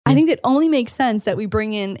I think it only makes sense that we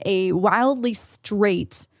bring in a wildly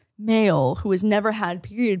straight male who has never had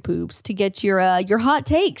period poops to get your hot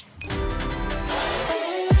takes.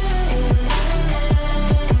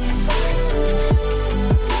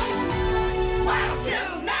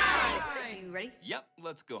 Yep,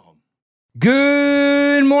 let's go home.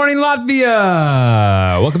 Good morning,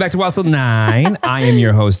 Latvia. Welcome back to Wild Till 9. I am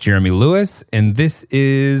your host, Jeremy Lewis, and this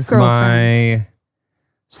is my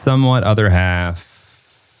somewhat other half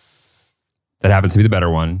that happens to be the better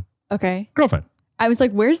one. Okay. Girlfriend. I was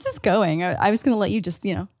like, where's this going? I was going to let you just,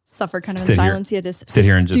 suffer kind of in Sit silence. here. You had to Sit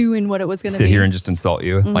here and stew in what it was going to be. Sit here and just insult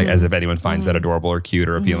you, like as if anyone finds that adorable or cute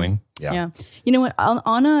or appealing. Yeah. You know what?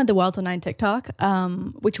 On the Wild Till 9 TikTok,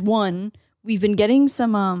 which one... We've been getting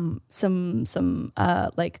some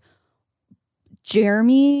like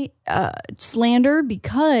Jeremy slander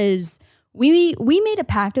because we made a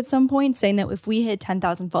pact at some point saying that if we hit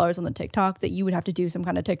 10,000 followers on the TikTok, that you would have to do some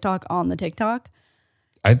kind of TikTok on the TikTok.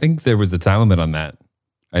 I think there was a time limit on that.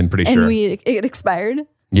 I'm pretty sure. And it expired.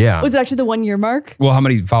 Yeah. Was it actually the 1 year mark? Well, how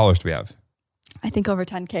many followers do we have? I think over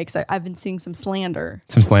 10K because I've been seeing some slander.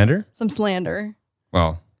 Some slander? Some slander.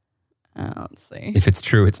 Well. Let's see. If it's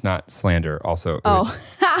true, it's not slander. Also,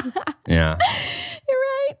 yeah, you're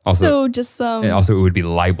right. Also, so just some. Also, it would be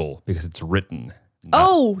libel because it's written.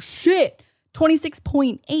 Oh shit!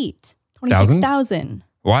 26,000.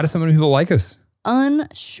 Why do so many people like us?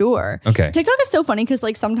 Unsure. Okay. TikTok is so funny because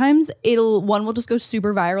like sometimes one will just go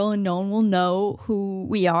super viral and no one will know who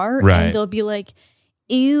we are, right. And they'll be like,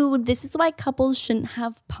 "Ew, this is why couples shouldn't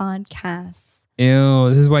have podcasts." Ew,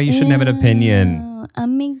 this is why you shouldn't have an opinion. Oh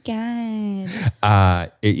my God.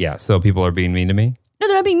 Yeah, so people are being mean to me? No,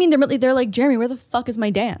 they're not being mean. They're like, Jeremy, where the fuck is my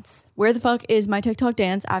dance? Where the fuck is my TikTok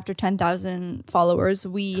dance after 10,000 followers?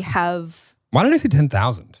 We have... Why did I say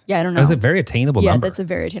 10,000? Yeah, I don't know. That's a very attainable number. Yeah, that's a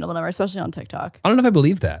very attainable number, especially on TikTok. I don't know if I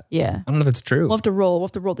believe that. Yeah. I don't know if it's true. We'll have to roll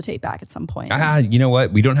the tape back at some point. You know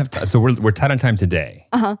what? We don't have to. So we're tight on time today.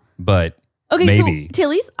 But okay, maybe. So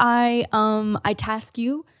Tilly's, I task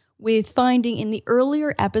you with finding in the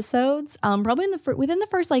earlier episodes, probably within the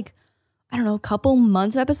first couple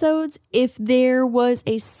months of episodes, if there was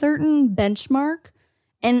a certain benchmark,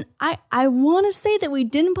 and I want to say that we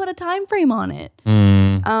didn't put a time frame on it.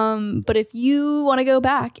 But if you want to go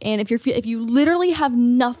back and if you literally have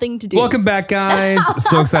nothing to do, welcome back, guys.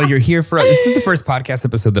 So excited you're here for us. This is the first podcast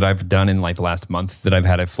episode that I've done in like the last month that I've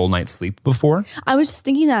had a full night's sleep before. I was just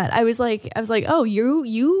thinking that I was like, oh,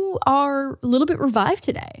 you are a little bit revived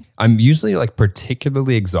today. I'm usually like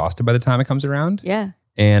particularly exhausted by the time it comes around. Yeah.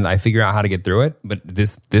 And I figure out how to get through it. But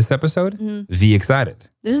this episode, the excited.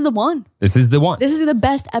 This is the one. This is the one. This is the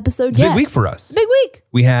best episode yet. It's a big week for us. Big week.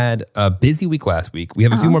 We had a busy week last week. We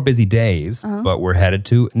have a few more busy days, but we're headed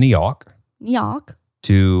to New York. New York.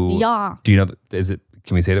 Do you know,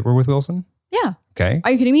 can we say that we're with Wilson? Yeah. Okay.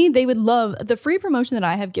 Are you kidding me? They would love the free promotion that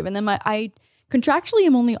I have given them. I contractually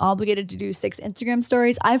am only obligated to do 6 Instagram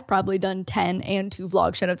stories. I've probably done 10 and 2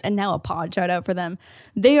 vlog shoutouts and now a pod shout out for them.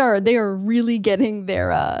 They are really getting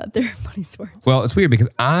their money's worth. Well, it's weird because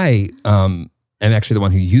I am actually the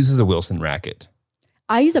one who uses a Wilson racket.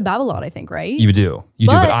 I use a Babolat, I think, right? You do,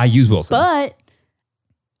 but I use Wilson. But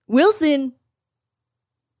Wilson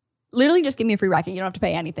literally just give me a free racket. You don't have to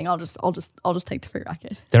pay anything. I'll just take the free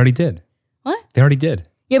racket. They already did. What? They already did.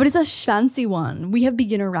 Yeah, but it's a fancy one. We have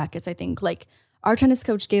beginner rackets, I think. Like our tennis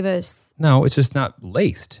coach gave us. No, it's just not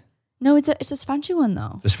laced. No, it's a fancy one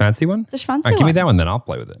though. It's a fancy one? It's a fancy one. All right, give me one. that one then. I'll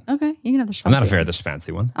play with it. Okay, you can have the fancy I'm not a fan one. of this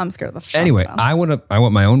fancy one. I'm scared of the fancy Anyway, one. I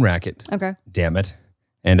want my own racket. Okay. Damn it.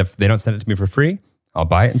 And if they don't send it to me for free, I'll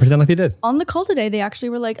buy it and pretend like they did. On the call today, they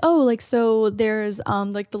actually were like, oh, like, so there's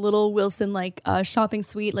like the little Wilson like shopping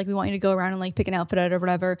suite. Like we want you to go around and like pick an outfit out or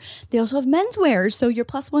whatever. They also have menswear. So your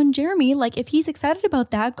 +1 Jeremy, like if he's excited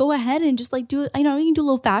about that, go ahead and just like do it. You can do a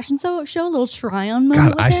little fashion show, a little try on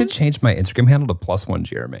moment. God, I should change my Instagram handle to +1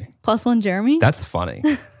 Jeremy. +1 Jeremy? That's funny.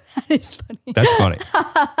 That is funny. That's funny.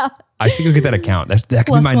 I should go get that account. That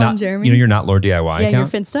could be my +1 Jeremy. Your Not Lord DIY account. Yeah, your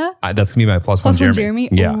Finsta. That's gonna be my +1 Jeremy. Jeremy.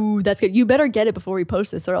 Yeah. Ooh, that's good. You better get it before we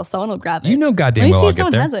post this, or else someone will grab it. You know, goddamn Let me well see I'll if get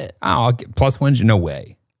someone there. has it. Oh, I'll get +1. No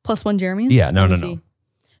way. +1 Jeremy. Yeah. No.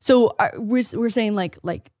 So we're saying like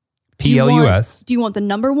PLUS. Do you want the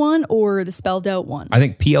number one or the spelled out one? I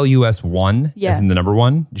think PLUS 1 is in the number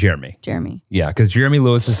 1. Jeremy. Yeah, because Jeremy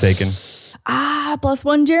Lewis is taken.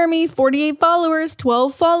 +1 Jeremy, 48 followers,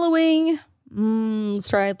 12 following. Let's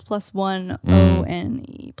try +1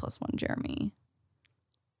 ONE +1 Jeremy.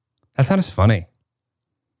 That sounds funny.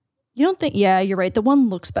 You don't think? Yeah, you're right. The one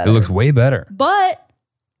looks better. It looks way better. But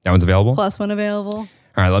that one's available. +1 available.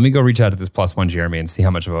 All right, let me go reach out to this +1 Jeremy and see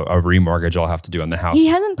how much of a remortgage I'll have to do on the house. He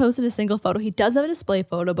hasn't posted a single photo. He does have a display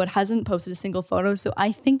photo, but hasn't posted a single photo. So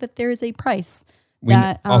I think that there is a price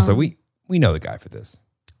that... Also, we know the guy for this.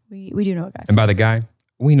 We do know a guy for And by this. the guy,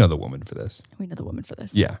 we know the woman for this. We know the woman for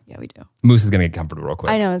this. Yeah. Yeah, we do. Moose is going to get comfortable real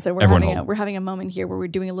quick. I know. And so Everyone we're having a moment here where we're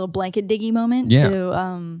doing a little blanket diggy moment Yeah.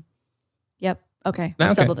 to... Yep. Okay. We're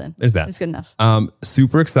Okay. settled in. There's that. It's good enough.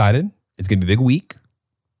 Super excited. It's going to be a big week.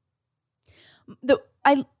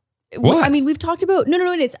 What? I mean, we've talked about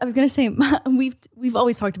it is. I was gonna say we've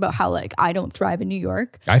always talked about how like I don't thrive in New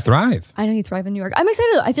York. I thrive. I know you thrive in New York. I'm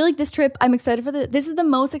excited though. I feel like this trip, I'm excited for this is the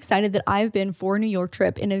most excited that I've been for a New York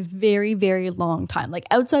trip in a very, very long time. Like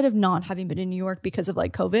outside of not having been in New York because of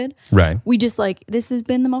like COVID. Right. We just like this has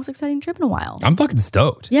been the most exciting trip in a while. I'm fucking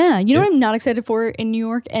stoked. Yeah. You know what I'm not excited for in New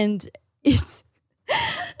York? And it's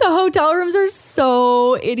the hotel rooms are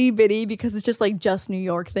so itty bitty because it's just New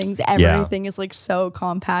York things. Everything is like so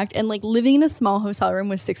compact, and like living in a small hotel room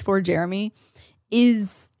with 6'4" Jeremy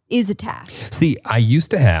is a task. See, I used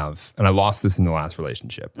to have, and I lost this in the last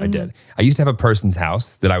relationship. I did. I used to have a person's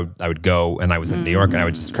house that I would go, and I was in New York, and I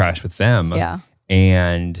would just crash with them. Yeah.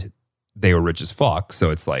 And they were rich as fuck,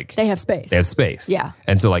 so it's like They have space. they have space. Yeah.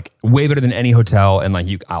 And so like way better than any hotel. And like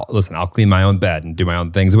I'll clean my own bed and do my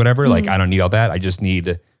own things, whatever. Like I don't need all that. I just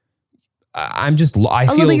need. I a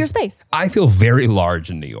feel little bit of your space. I feel very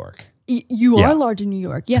large in New York. You Yeah. are large in New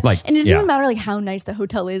York. Yeah. Like, and it doesn't yeah. even matter like how nice the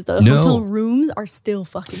hotel is. The No. hotel rooms are still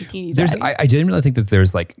fucking teeny tiny. I genuinely think that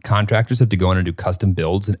there's like contractors have to go in and do custom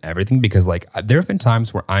builds and everything because like there have been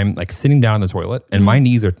times where I'm like sitting down on the toilet and my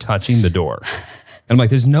knees are touching the door. And I'm like,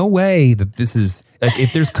 there's no way that this is like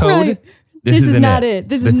if there's code, Right. this is isn't not it.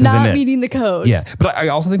 This is isn't not it. meeting the code. Yeah. But I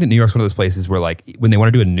also think that New York's one of those places where like when they want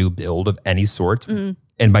to do a new build of any sort,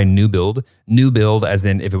 and by new build as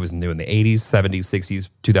in if it was new in the 80s, 70s, 60s,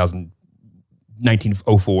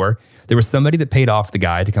 1904, there was somebody that paid off the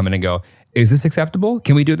guy to come in and go, is this acceptable?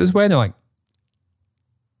 Can we do it this way? And they're like,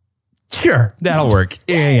 sure, that'll work.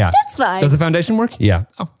 Yeah. That's fine. Does the foundation work? Yeah.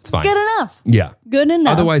 Oh, it's fine. Good enough. Yeah. Good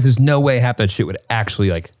enough. Otherwise, there's no way half that shit would actually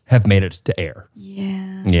like have made it to air.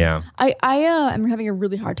 Yeah. Yeah. I am having a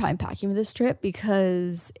really hard time packing with this trip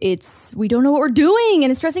because we don't know what we're doing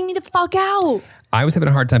and it's stressing me the fuck out. I was having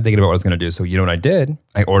a hard time thinking about what I was going to do. So you know what I did?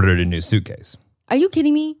 I ordered a new suitcase. Are you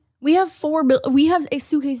kidding me? We have we have a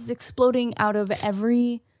suitcase exploding out of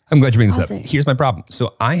every. I'm glad you bring this up. Closet. Here's my problem.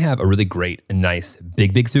 So I have a really great and nice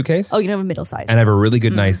big suitcase. Oh, you can have a middle size. And I have a really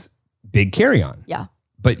good, nice big carry-on. Yeah.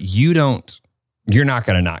 But you're not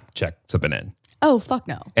going to not check something in. Oh, fuck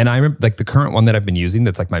no. And I remember like the current one that I've been using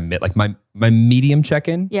that's like my medium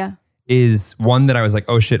check-in Yeah. is one that I was like,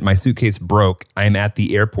 oh shit, my suitcase broke. I'm at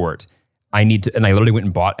the airport. I need to, and I literally went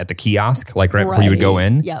and bought at the kiosk, like right before you would go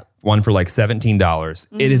in. Yep. One for like $17.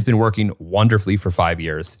 It has been working wonderfully for 5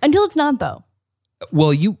 years. Until it's not though.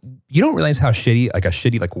 Well, you don't realize how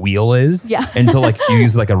shitty like wheel is Yeah. until like you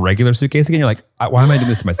use like a regular suitcase again. You're like, why am I doing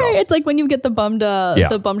this to myself? Right. It's like when you get the bummed Yeah.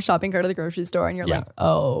 shopping cart at the grocery store and you're Yeah. like,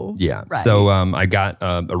 oh. Yeah. Right. So I got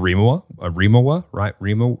a Rimowa, right?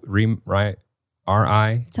 Right?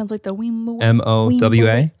 R-I, Sounds like the Weembowa.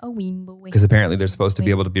 M-O-W-A. A Weembowa. Because apparently they're supposed to be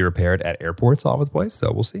able to be repaired at airports all over the place.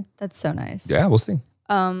 So we'll see. That's so nice. Yeah, we'll see.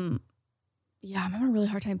 Yeah, I'm having a really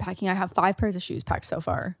hard time packing. I have 5 pairs of shoes packed so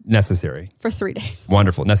far Necessary. for 3 days.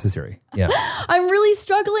 Wonderful. Necessary. Yeah. I'm really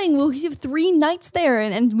struggling. We'll have 3 nights there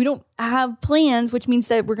and we don't have plans, which means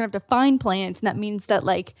that we're going to have to find plans. And that means that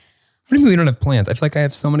like, What do you mean we don't have plans? I feel like I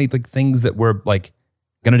have so many like things that we're like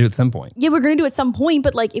going to do at some point. yeah, we're going to do at some point.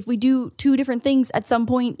 But like if we do 2 different things at some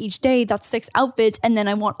point each day, that's 6 outfits. And then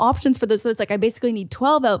I want options for those. So it's like I basically need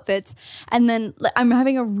 12 outfits. And then like, I'm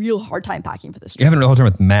having a real hard time packing for this trip. You're having a real hard time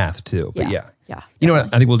with math too. But Yeah. You know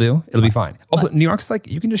what I think we'll do? It'll be fine. Also, New York's like,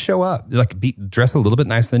 you can just show up. Like dress a little bit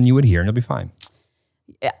nicer than you would here and you'll be fine.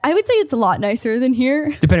 I would say it's a lot nicer than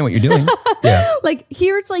here. Depending on what you're doing. Yeah. Like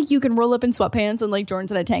here, it's like you can roll up in sweatpants and like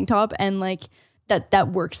Jordans and a tank top and like that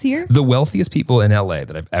works here. The wealthiest people in LA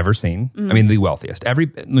that I've ever seen, I mean, the wealthiest,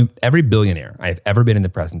 every billionaire I've ever been in the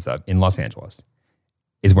presence of in Los Angeles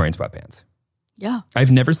is wearing sweatpants. Yeah.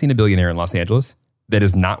 I've never seen a billionaire in Los Angeles that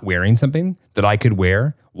is not wearing something that I could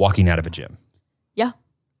wear walking out of a gym. Yeah.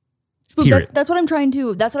 Period. That's what I'm trying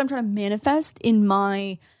to manifest in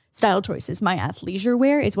my style choices. My athleisure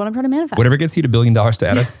wear is what I'm trying to manifest. Whatever gets you to $1 billion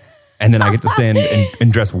status, and then I get to stand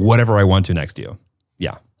and dress whatever I want to next to you.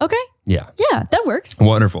 Yeah. Okay. Yeah. Yeah, that works.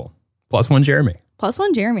 Wonderful. +1 Jeremy.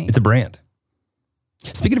 +1 Jeremy. It's a brand.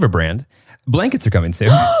 Speaking of a brand, blankets are coming soon.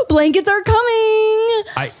 Blankets are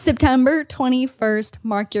coming. September 21st.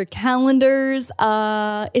 Mark your calendars. Is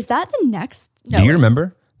that the next? No. Do you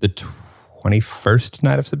remember the 21st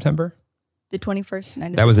night of September? The 21st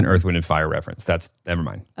night. That was an Earth, Wind, and Fire reference. That's never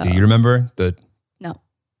mind. Do you remember the? No.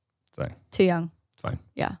 Sorry. Too young. It's fine.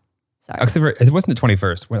 Yeah. Sorry. Except for, it wasn't the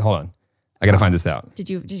 21st. Wait, hold on. I got to find this out. Did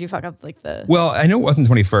you fuck up like the? Well, I know it wasn't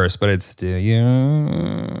 21st, but it's still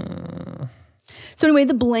So anyway,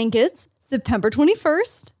 the blankets, September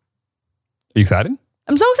 21st. Are you excited?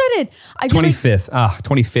 I'm so excited. I feel 25th.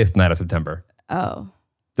 25th night of September. Oh,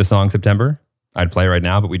 The song September. I'd play right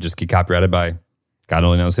now, but we just get copyrighted by God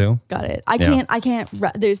only knows who. got it. I can't.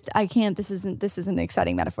 This isn't an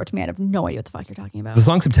exciting metaphor to me. I have no idea what the fuck you're talking about. The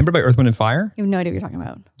song September by Earth, Wind, and Fire? You have no idea what you're talking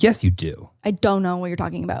about. Yes, you do. I don't know what you're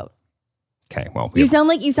talking about. Okay, well, You sound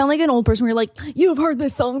like an old person where you're like, you've heard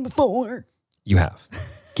this song before. you have.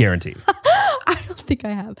 Guaranteed. I don't think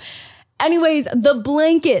I have. Anyways, the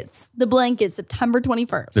blankets, September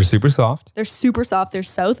 21st. They're super soft. They're super soft. They're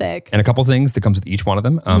so thick. And a couple things that comes with each one of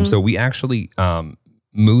them. So we actually,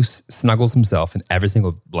 Moose snuggles himself in every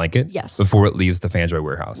single blanket Yes. before it leaves the Fanjoy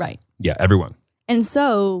warehouse. Right. Yeah, everyone. And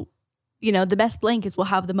so, the best blankets will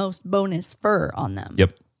have the most bonus fur on them.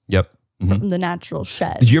 Yep. From the natural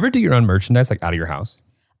shed. Did you ever do your own merchandise like out of your house?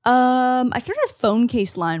 I started a phone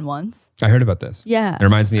case line once. I heard about this. Yeah. It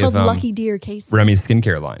reminds me it's of called Lucky Deer cases. Remy's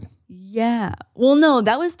skincare line. Yeah. Well, no,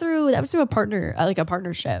 that was through a partner, like a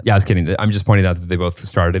partnership. Yeah, I was kidding. I'm just pointing out that they both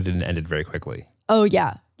started and ended very quickly. Oh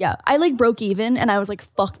yeah. Yeah. I like broke even and I was like,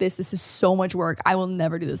 fuck this. This is so much work. I will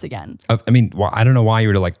never do this again. I mean, well, I don't know why you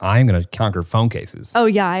were like, I'm going to conquer phone cases. Oh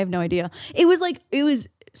yeah. I have no idea. It was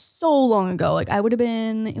so long ago. Like it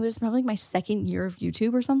was probably like my second year of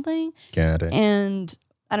YouTube or something. Got it. And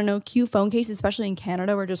I don't know, cute phone cases, especially in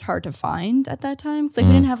Canada, were just hard to find at that time. It's like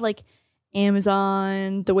we didn't have like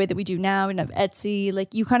Amazon the way that we do now. We didn't have Etsy.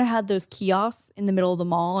 Like you kind of had those kiosks in the middle of the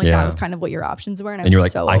mall. Like that was kind of what your options were. And you're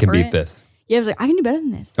like, I can beat this. Yeah, I was like, I can do better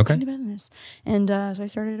than this. Okay. I can do better than this. And so I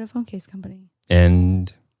started a phone case company.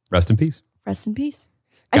 And rest in peace. Rest in peace.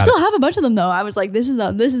 I still have a bunch of them though. I was like, this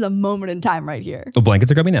is a moment in time right here. The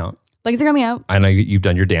blankets are coming out. Blankets are coming out. I know you've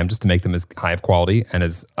done your damnedest to make them as high of quality and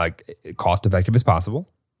as cost effective as possible.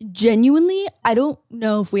 Genuinely, I don't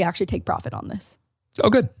know if we actually take profit on this. Oh,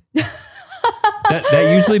 good.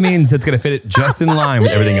 that usually means it's going to fit it just in line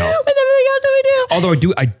with everything else. With everything else that we do.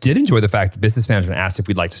 Although I did enjoy the fact that business management asked if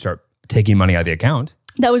we'd like to start taking money out of the account.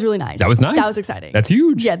 That was really nice. That was nice. That was exciting. That's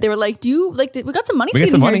huge. Yeah, they were like, we got some money We got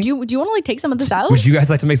saved some in here. money. Do you want to like take some of this out? Would you guys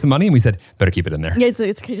like to make some money? And we said, better keep it in there. Yeah, it's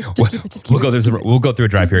okay. Just keep it. Just keep We'll it. we'll go through a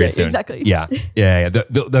dry period soon. Exactly. Yeah.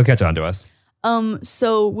 They'll catch on to us.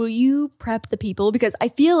 So will you prep the people? Because I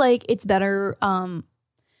feel like it's better. You want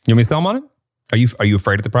me to sell them on it? Are you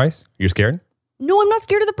afraid of the price? You're scared? No, I'm not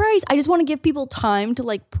scared of the price. I just want to give people time to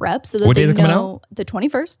like prep so that What they day is it coming know the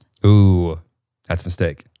 21st. Ooh, that's a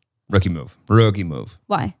mistake. Rookie move.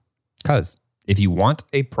 Why? Because if you want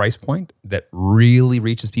a price point that really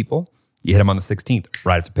reaches people, you hit them on the 16th,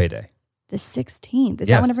 right after payday. The 16th. Is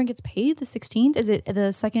Yes. that when everyone gets paid? The 16th? Is it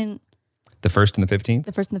the second, The 1st and the 15th?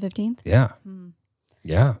 the 1st and the 15th? Yeah.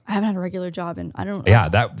 Yeah. I haven't had a regular job and I don't. Yeah,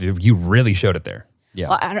 you really showed it there. Yeah.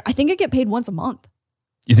 Well, I think I get paid once a month.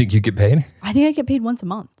 You think you get paid? I think I get paid once a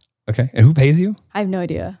month. Okay. And who pays you? I have no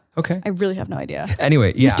idea. Okay. I really have no idea.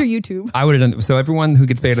 Anyway, yeah. Mr. YouTube. I would have done, so everyone who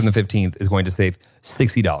gets paid on the 15th is going to save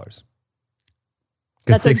 $60.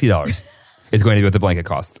 Because That's $60 is going to be what the blanket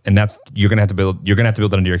costs. And you're gonna have to build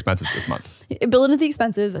that into your expenses this month. Bill into the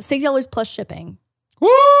expenses, $60 plus shipping. Woo!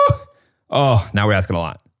 Oh, now we're asking a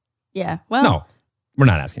lot. Yeah. Well, No, we're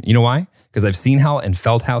not asking. You know why? Because I've seen and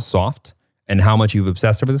felt how soft and how much you've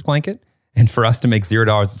obsessed over this blanket. And for us to make $0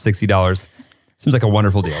 at $60 seems like a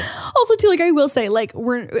wonderful deal. also too, like I will say, like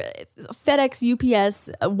we're FedEx, UPS,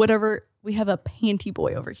 whatever. We have a panty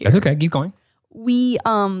boy over here. That's okay. Keep going. We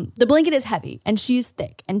the blanket is heavy and she is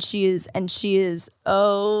thick and she is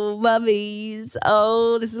oh mummies.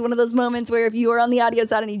 Oh, this is one of those moments where if you are on the audio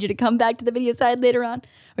side, I need you to come back to the video side later on.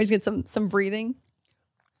 We're just get some breathing.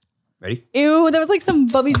 Ready? Ew, that was like some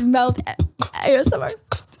Bubby's mouth ASMR.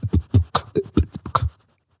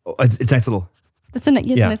 Oh, it's nice little. That's a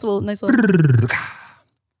nice little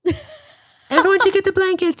Everyone should get the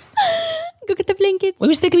blankets. Go get the blankets. We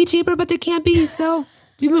wish they could be cheaper, but they can't be. So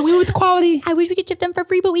we went with the quality. I wish we could ship them for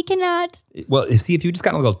free, but we cannot. Well, see, if you just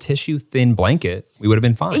got a little tissue thin blanket, we would have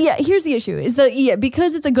been fine. Yeah, here's the issue: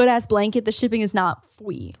 because it's a good ass blanket, the shipping is not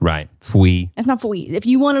free. Right. Fui. It's not free. If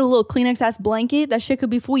you wanted a little Kleenex ass blanket, that shit could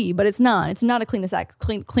be free, but it's not. It's not a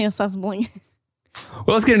Kleenex ass blanket.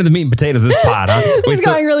 Well, let's get into the meat and potatoes of this pod, huh? It's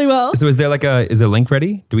going really well. So is there is a link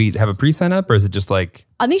ready? Do we have a pre-sign up or is it just like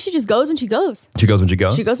I think she just goes when she goes. she goes when she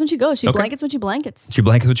goes? She goes when she goes. She Okay. blankets when she blankets. She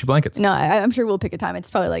blankets when she blankets. No, I'm sure we'll pick a time.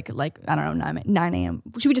 It's probably like I don't know, 9 a.m.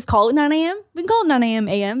 Should we just call it 9 a.m.? We can call it 9 a.m.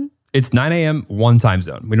 a.m. It's 9 a.m. one time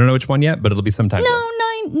zone. We don't know which one yet, but it'll be sometime. No,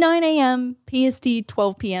 9 a.m. PST,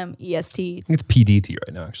 12 p.m. EST. I think it's PDT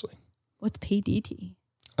right now, actually. What's PDT?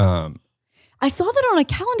 I saw that on a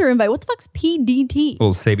calendar invite. What the fuck's PDT?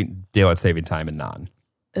 Well, daylight saving time and non.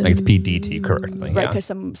 Like it's PDT currently. Right, yeah. because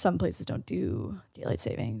some places don't do daylight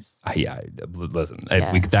savings. Listen,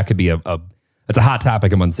 Yeah. that could be that's a hot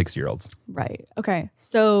topic among 6-year-olds. Right. Okay.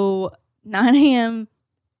 So 9 a.m.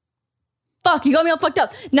 Fuck, you got me all fucked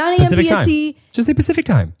up. 9 a.m. Pacific PST. time. Just say Pacific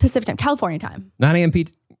time. Pacific time. California time. 9 a.m.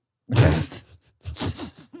 PT. Okay.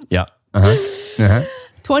 Yeah.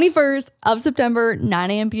 21st of September,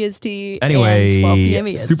 9 a.m. PST. Anyway, and 12 p.m.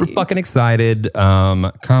 EST. super fucking excited.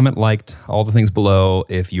 Comment, liked all the things below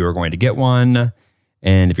if you are going to get one.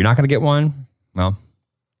 And if you're not going to get one, well,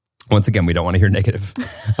 once again, we don't want to hear negative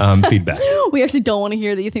feedback. We actually don't want to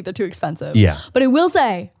hear that you think they're too expensive. Yeah. But I will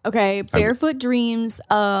say, okay, Barefoot Dreams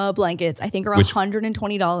blankets, I think are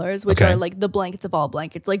 $120, which Okay. are like the blankets of all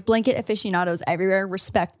blankets. Like blanket aficionados everywhere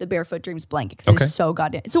respect the Barefoot Dreams blanket because Okay. it's so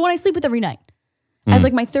goddamn. So when I sleep with every night, as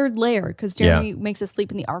like my third layer, because Jeremy makes us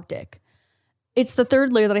sleep in the Arctic. It's the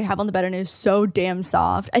third layer that I have on the bed and it is so damn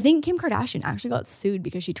soft. I think Kim Kardashian actually got sued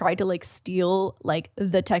because she tried to like steal like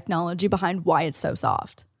the technology behind why it's so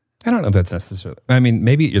soft. I don't know if that's necessarily. I mean,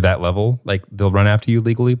 maybe at that level, like they'll run after you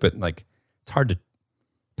legally, but like it's hard to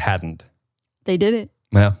patent. They did it.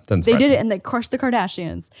 Well, They did it and they crushed the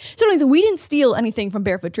Kardashians. So anyways, we didn't steal anything from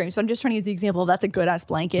Barefoot Dreams. So I'm just trying to use the example of that's a good ass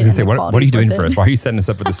blanket. I was gonna say, what are you doing for us? Why are you setting us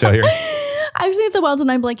up for this failure? I actually think the Wild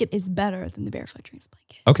 9 blanket is better than the Barefoot Dreams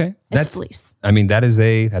blanket. Okay. It's fleece. I mean, that's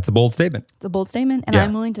a bold statement It's a bold statement and Yeah.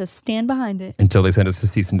 I'm willing to stand behind it. until they send us a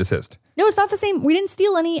cease and desist. No, it's not the same. We didn't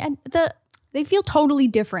steal any. And they feel totally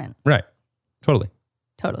different. Right. Totally.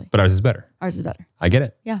 Totally. But ours is better. Ours is better. I get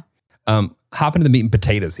it. Yeah. Hop into the meat and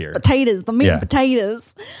potatoes here. Potatoes, the meat Yeah. and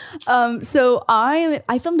potatoes. So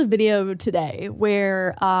I filmed a video today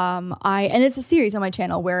where and it's a series on my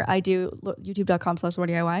channel where I do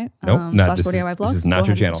youtube.com/4DIY. Nope, / 4DIY vlogs. this is not Go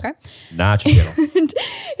your ahead and channel. subscribe. Not your channel. And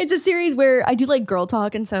it's a series where I do like girl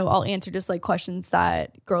talk, and so I'll answer just like questions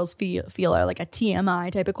that girls feel are like a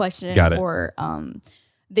TMI type of question, Got it. or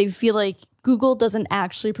they feel like Google doesn't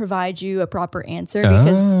actually provide you a proper answer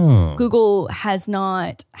because Google has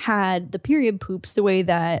not had the period poops the way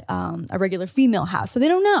that a regular female has, so they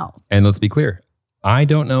don't know. And let's be clear, I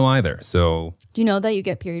don't know either. So Do you know that you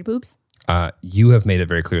get period poops? you have made it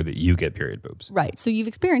very clear that you get period boobs. Right. So you've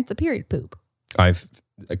experienced the period poop I've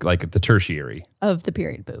like the tertiary. of the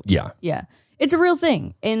period poop. Yeah. Yeah. It's a real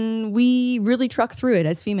thing. And we really truck through it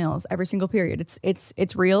as females every single period.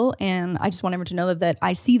 It's real. And I just want everyone to know that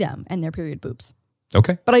I see them and their period poops.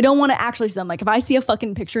 Okay. But I don't want to actually see them. Like if I see a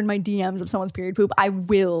fucking picture in my DMs of someone's period poop, I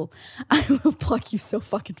will pluck you so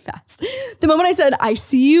fucking fast. The moment I said, I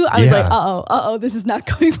see you, I was Yeah. like, this is not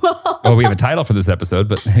going well. Well, we have a title for this episode,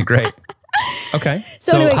 but great. Okay.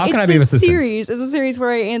 So anyway, how can it's I be of this assistance? It's a series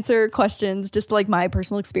where I answer questions, just like my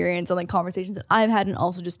personal experience and like conversations that I've had, and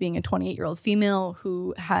also just being a 28-year-old female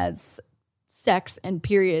who has sex and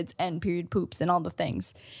periods and period poops and all the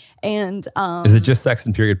things. And Is it just sex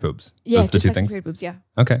and period poops? yeah, Those the just two sex and things? period poops. Yeah,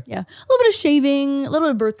 Okay. yeah. A little bit of shaving, a little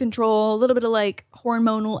bit of birth control, a little bit of like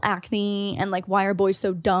hormonal acne and like why are boys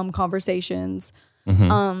so dumb conversations.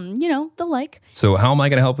 The like. So how am I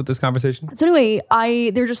going to help with this conversation? So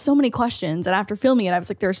anyway, there are just so many questions, and after filming it, I was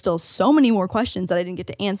like, there are still so many more questions that I didn't get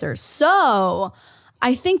to answer. So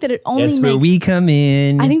I think that it only That's where we come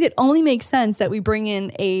in. I think it only makes sense that we bring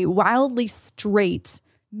in a wildly straight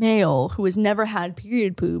male who has never had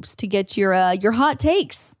period poops to get your hot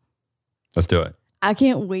takes. Let's do it. I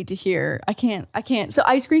can't wait to hear. I can't. So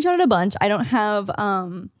I screenshotted a bunch. I don't have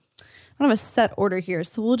a set order here,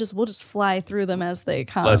 so we'll just fly through them as they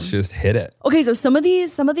come. Let's just hit it. Okay, so some of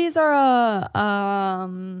these are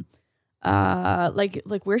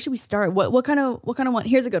like where should we start? What kind of one?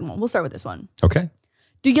 Here's a good one. We'll start with this one. Okay.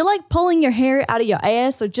 Do you like pulling your hair out of your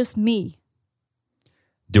ass or just me?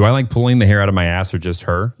 Do I like pulling the hair out of my ass or just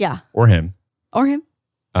her? Yeah. Or him? Or him?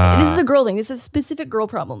 This is a girl thing. This is a specific girl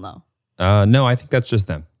problem though. No, I think that's just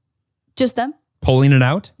them. Just them? Pulling it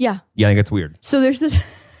out? Yeah. Yeah, I think it's weird. So there's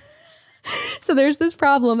this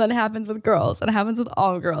problem that happens with girls, and it happens with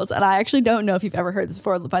all girls. And I actually don't know if you've ever heard this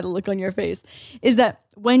before by the look on your face, is that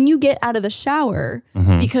when you get out of the shower,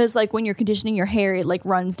 because like when you're conditioning your hair, it like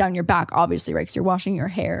runs down your back, obviously, right? Because you're washing your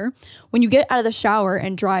hair. When you get out of the shower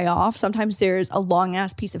and dry off, sometimes there's a long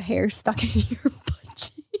ass piece of hair stuck in your butt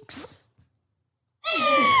cheeks.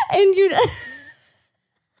 And you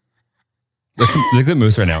Look at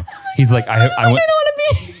Moose right now. He's like, I don't want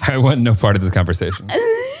to be. I want no part of this conversation.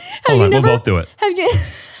 Hold on, we'll both do it. Have you?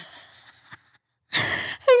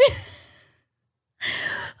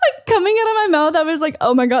 Like, coming out of my mouth, I was like,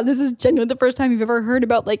 oh my God, this is genuinely the first time you've ever heard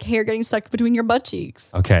about like hair getting stuck between your butt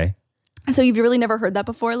cheeks. Okay. So you've really never heard that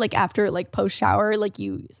before? Like after like post shower, like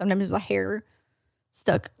sometimes there's a hair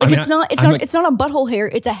stuck. Like it's not a butthole hair.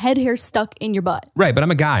 It's a head hair stuck in your butt. Right. But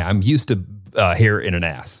I'm a guy. I'm used to hair in an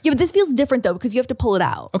ass. Yeah, but this feels different though, because you have to pull it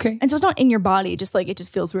out. Okay. And so it's not in your body. Just like, it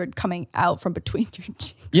just feels weird coming out from between your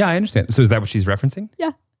cheeks. Yeah, I understand. So is that what she's referencing?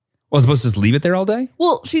 Yeah. Well, I was supposed to just leave it there all day?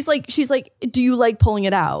 Well, she's like, do you like pulling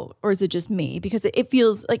it out, or is it just me? Because it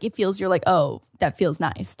feels you're like, oh, that feels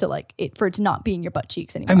nice to like it for it to not be in your butt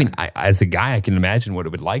cheeks anymore. I mean, as a guy, I can imagine what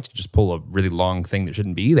it would like to just pull a really long thing that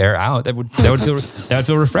shouldn't be there out. That would feel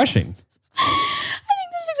refreshing. I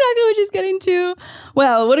think that's exactly what she's getting to.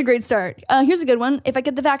 Wow, what a great start. Here's a good one. If I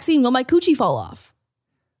get the vaccine, will my coochie fall off?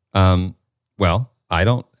 Well, I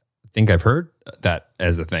don't think I've heard that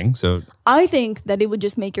as a thing. So I think that it would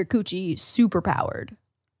just make your coochie super powered.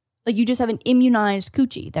 Like you just have an immunized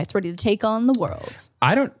coochie that's ready to take on the world.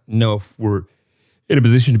 I don't know if we're in a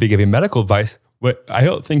position to be giving medical advice, but I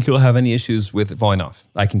don't think you'll have any issues with it falling off.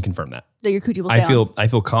 I can confirm that. That your coochie will stay on? I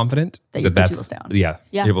feel confident that your coochie will stay on. Yeah.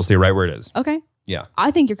 It will stay right where it is. Okay. Yeah.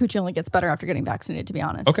 I think your coochie only gets better after getting vaccinated, to be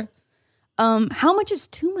honest. Okay. How much is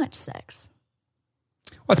too much sex?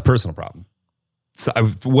 Well, that's a personal problem. So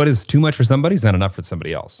what is too much for somebody is not enough for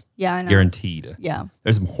somebody else. Yeah, I know. Guaranteed. Yeah.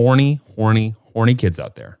 There's some horny kids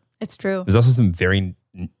out there. It's true. There's also some very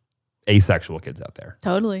asexual kids out there.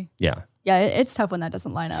 Totally. Yeah. Yeah, it's tough when that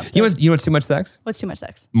doesn't line up. You know what's too much sex? What's too much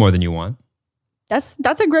sex? More than you want. That's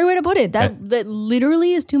a great way to put it. That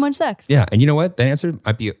literally is too much sex. Yeah. And you know what? That answer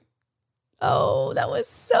might be... Oh, that was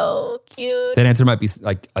so cute. That answer might be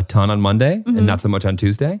like a ton on Monday and not so much on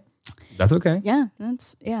Tuesday. That's okay. Yeah.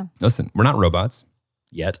 Listen, we're not robots.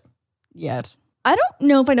 Yet. I don't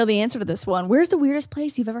know if I know the answer to this one. Where's the weirdest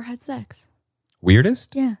place you've ever had sex?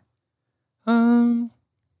 Weirdest? Yeah.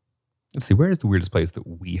 Let's see. Where is the weirdest place that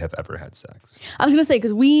we have ever had sex? I was gonna say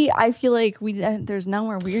because I feel like there's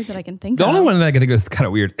nowhere weird that I can think of. The only one that I can think of is kind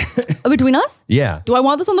of weird. Between us? Yeah. Do I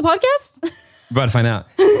want this on the podcast? We're about to find out.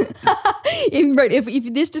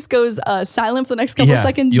 If this just goes silent for the next couple of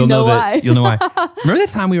seconds, you'll know why. You'll know why. Remember that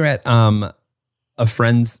time we were at a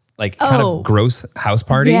friend's kind of gross house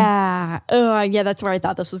party? Yeah. Oh, yeah. That's where I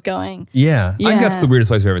thought this was going. Yeah. I think that's the weirdest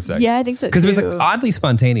place we ever had sex. Yeah, I think so too. Because it was like oddly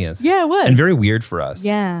spontaneous. Yeah, it was. And very weird for us.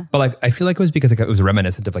 Yeah. But like, I feel like it was because it was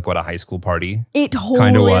reminiscent of like what a high school party. It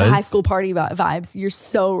totally had high school party vibes. You're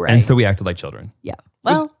so right. And so we acted like children. Yeah.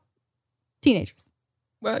 Well, teenagers.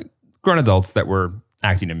 Well, grown adults that were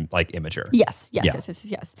acting like immature. Yes. Yeah.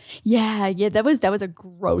 That was a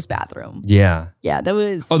gross bathroom. Yeah. Yeah. That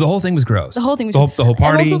was. Oh, the whole thing was gross. The whole thing was the whole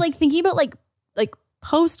party. And also like thinking about like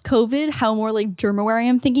post COVID, how more like germ aware I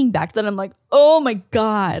am. Thinking back to that, I'm like, oh my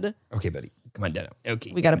God. Okay, buddy, come on down.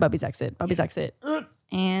 Okay, we got a Bubby's exit.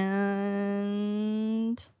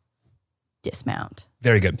 And dismount.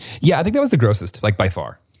 Very good. Yeah, I think that was the grossest, like by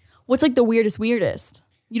far. What's like the weirdest?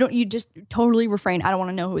 You just totally refrain. I don't want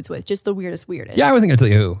to know who it's with. Just the weirdest. Yeah, I wasn't going to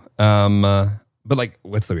tell you who. But like,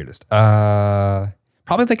 what's the weirdest?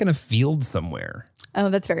 Probably like in a field somewhere. Oh,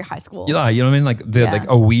 that's very high school. Yeah, you know what I mean? Like like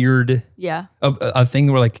a weird, a thing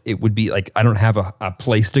where like it would be like I don't have a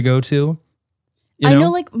place to go to. I know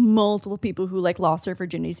like multiple people who like lost their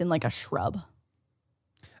virginities in like a shrub.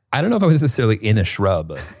 I don't know if I was necessarily in a shrub,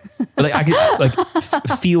 but like I could like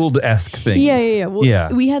field-esque things. Yeah.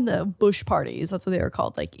 Well, we had the bush parties. That's what they were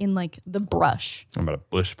called. Like in like the brush. I'm about a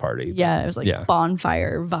bush party. Yeah, it was like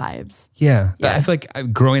bonfire vibes. Yeah. I feel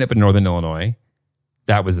like growing up in Northern Illinois,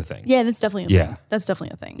 that was the thing. Yeah, that's definitely a thing. That's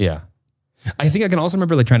definitely a thing. Yeah. I think I can also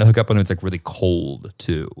remember like trying to hook up when it's like really cold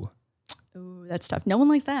too. Ooh, that's tough. No one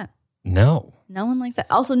likes that. No one likes that.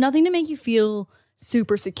 Also, nothing to make you feel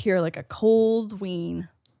super secure, like a cold ween.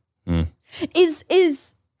 Is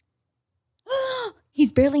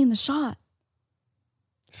he's barely in the shot.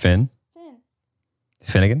 Finnegan?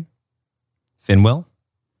 Finwell?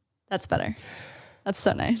 That's better. That's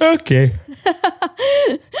so nice. Okay.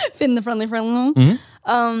 Finn the friendly.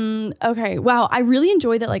 Okay. Wow. I really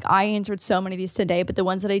enjoyed that. Like I answered so many of these today, but the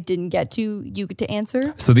ones that I didn't get to, you get to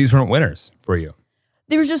answer. So these weren't winners for you.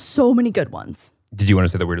 There was just so many good ones. Did you want to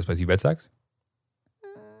say the weirdest place you've had sex?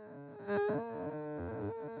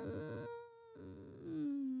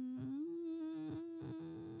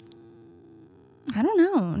 I don't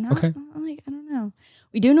know. Okay. I don't know.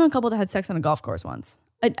 We do know a couple that had sex on a golf course once.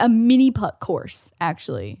 A mini putt course,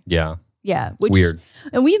 actually. Yeah. Yeah. Weird.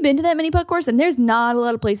 And we've been to that mini putt course, and there's not a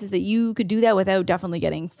lot of places that you could do that without definitely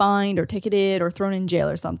getting fined or ticketed or thrown in jail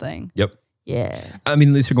or something. Yep. Yeah. I mean,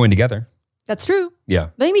 at least you're going together. That's true. Yeah.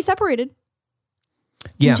 They can be separated.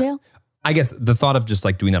 Yeah. In jail. I guess the thought of just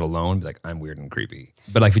like doing that alone, be like, I'm weird and creepy.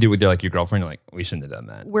 But like if you do it with like your girlfriend, you're like, we shouldn't have done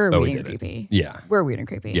that. We're But weird we and did it. creepy. Yeah. We're weird and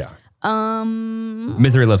creepy. Yeah.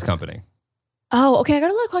 Misery loves company. Oh, okay. I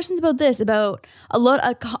got a lot of questions about this, about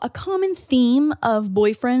a common theme of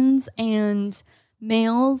boyfriends and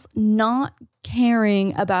males not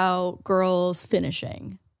caring about girls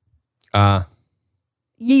finishing.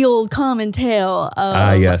 Ye old common tale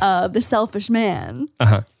of the selfish man.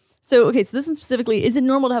 Uh-huh. So, okay, so this one specifically, is it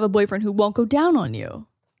normal to have a boyfriend who won't go down on you?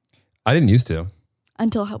 I didn't used to.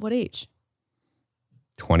 Until what age?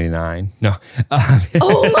 29. No.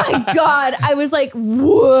 Oh my God. I was like,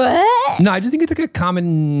 what? No, I just think it's like a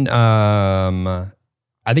common, I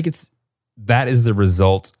think that is the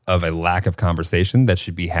result of a lack of conversation that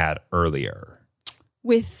should be had earlier.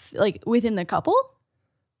 Within the couple?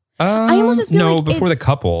 I almost just feel like before the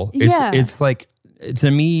couple. It's like,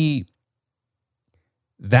 to me,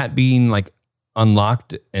 that being like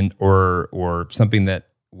unlocked and or something that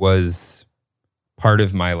was part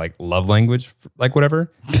of my like love language, like whatever.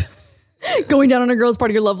 Going down on a girl's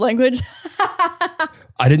part of your love language.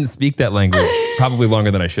 I didn't speak that language probably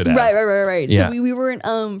longer than I should have. Right. Yeah. So we weren't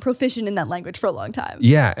proficient in that language for a long time.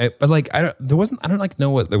 Yeah, but like I don't like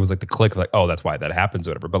know what there was like the click of like, oh, that's why that happens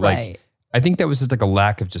or whatever. But like I think that was just like a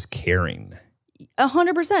lack of just caring.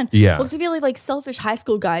 100%. Yeah. Well, because I feel like selfish high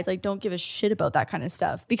school guys like don't give a shit about that kind of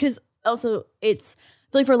stuff, because also I feel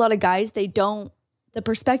like for a lot of guys, the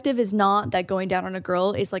perspective is not that going down on a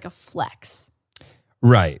girl is like a flex.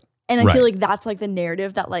 Right. And I feel like that's like the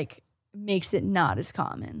narrative that like makes it not as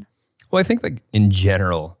common. Well, I think like in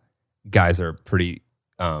general, guys are pretty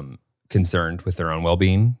concerned with their own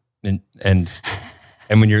well-being and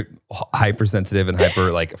when you're hypersensitive and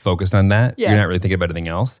hyper like focused on that, you're not really thinking about anything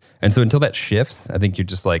else. And so until that shifts, I think you're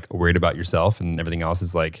just like worried about yourself and everything else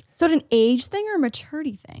is like. So it's an age thing or a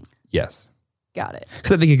maturity thing? Yes. Got it.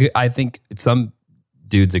 Because I think some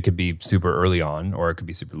dudes, it could be super early on or it could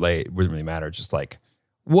be super late. It wouldn't really matter. It's just like,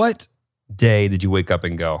 what day did you wake up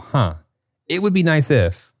and go, it would be nice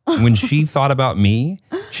if when she thought about me,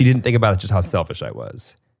 she didn't think about just how selfish I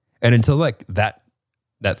was. And until like that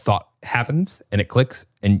thought happens and it clicks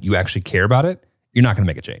and you actually care about it, you're not going to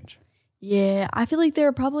make a change. Yeah. I feel like there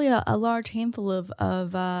are probably a large handful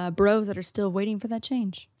of bros that are still waiting for that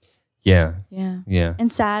change. Yeah. Yeah. Yeah.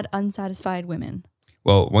 And sad, unsatisfied women.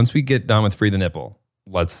 Well, once we get done with Free the Nipple,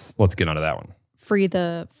 let's get onto that one. Free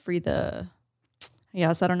the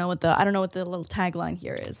yes, I don't know what the little tagline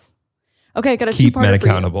here is. Okay, I got a two-parter. Keep men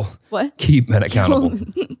accountable. What? Keep men accountable.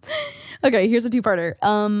 Okay, here's a two-parter.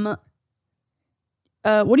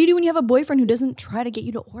 What do you do when you have a boyfriend who doesn't try to get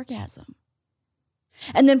you to orgasm?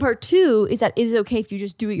 And then part two is that is it okay if you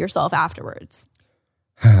just do it yourself afterwards?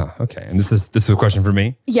 Okay, and this is a question for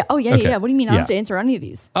me? Yeah. Oh, yeah, okay. yeah. What do you mean? I don't have to answer any of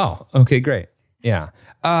these. Oh, okay, great. Yeah.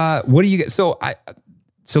 What do you get? So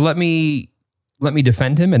let me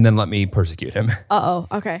defend him and then let me persecute him.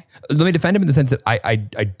 Okay. Let me defend him in the sense that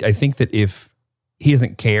I think that if he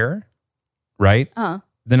doesn't care, right?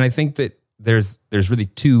 Then I think that there's really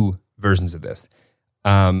two versions of this.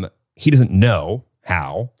 He doesn't know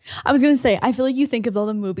how. I was going to say, I feel like you think of all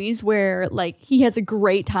the movies where like he has a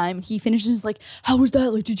great time. He finishes like, how was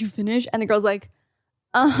that? Like, did you finish? And the girl's like,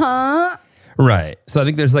 uh-huh. Right. So I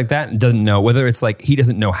think there's like that and doesn't know whether it's like he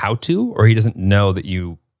doesn't know how to, or he doesn't know that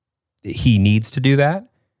he needs to do that.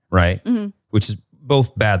 Right. Mm-hmm. Which is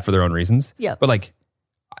both bad for their own reasons. Yeah. But like,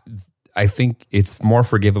 I think it's more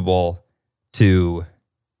forgivable to,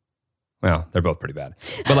 well, they're both pretty bad.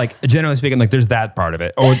 But like, generally speaking, like there's that part of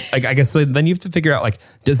it. Or like, I guess so then you have to figure out like,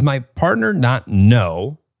 does my partner not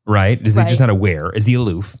know, right? Is he just not aware? Is he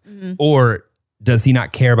aloof? Mm-hmm. Or does he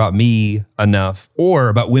not care about me enough or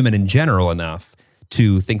about women in general enough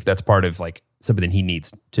to think that's part of like something that he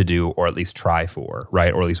needs to do or at least try for,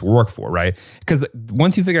 right? Or at least work for, right? Because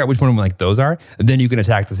once you figure out which one of them like those are, then you can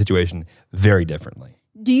attack the situation very differently.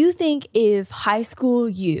 Do you think if high school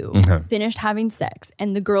you finished having sex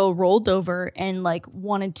and the girl rolled over and like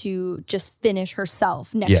wanted to just finish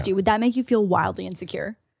herself next to you, would that make you feel wildly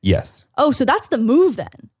insecure? Yes. Oh, so that's the move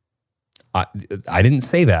then. I didn't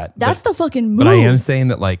say that. That's the fucking move. But I am saying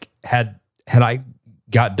that like had I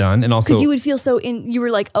got done and also because you would feel you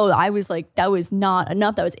were like, oh, I was like, that was not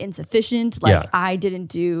enough. That was insufficient. Like I didn't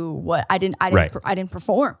do what I didn't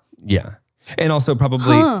perform. Yeah. And also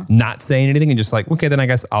probably not saying anything and just like, okay, then I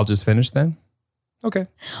guess I'll just finish then. Okay.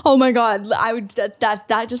 Oh my God. I would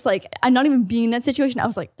that just like, I'm not even being in that situation. I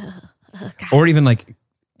was like, God. Or even like,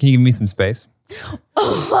 can you give me some space?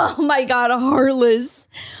 Oh my God. Heartless.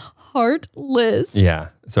 Yeah.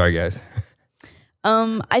 Sorry guys.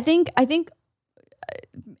 I think,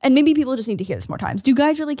 and maybe people just need to hear this more times. Do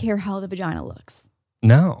guys really care how the vagina looks?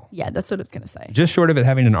 No. Yeah, that's what I was going to say. Just short of it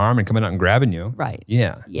having an arm and coming out and grabbing you. Right.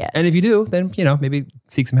 Yeah. Yeah. And if you do, then, maybe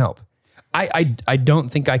seek some help. I don't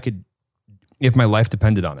think I could, if my life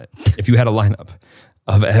depended on it, if you had a lineup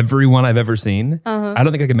of everyone I've ever seen, I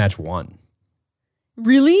don't think I could match one.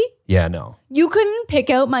 Really? Yeah, no. You couldn't pick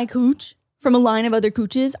out my cooch from a line of other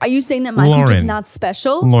cooches? Are you saying that my cooch is not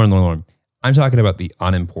special? Lauren. I'm talking about the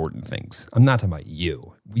unimportant things. I'm not talking about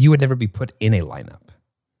you. You would never be put in a lineup.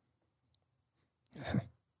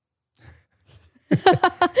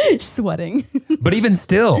 Sweating. But even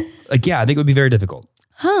still, I think it would be very difficult.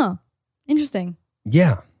 Huh. Interesting.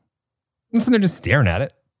 Yeah. And so they're just staring at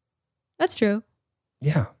it. That's true.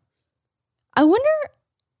 Yeah. I wonder.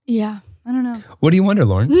 Yeah. I don't know. What do you wonder,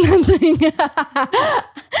 Lauren? Nothing.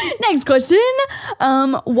 Next question.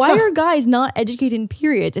 Why are guys not educated in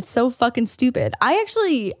periods? It's so fucking stupid. I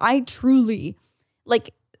truly I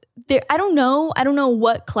don't know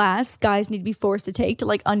what class guys need to be forced to take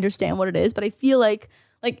to understand what it is, but I feel like,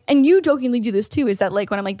 and you jokingly do this too, is that when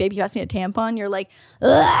I'm like, baby, you ask me a tampon, you're like,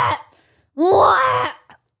 what?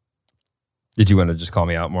 Did you want to just call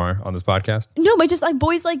me out more on this podcast? No, but just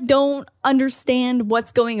boys don't understand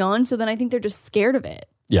what's going on. So then I think they're just scared of it.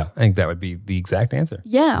 Yeah, I think that would be the exact answer.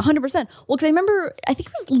 Yeah, 100%. Well, because I remember, I think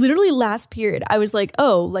it was literally last period. I was like,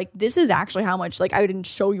 oh, this is actually how much, I didn't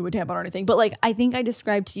show you a tampon or anything. But I think I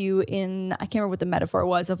described to you I can't remember what the metaphor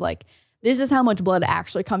was of this is how much blood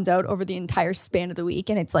actually comes out over the entire span of the week.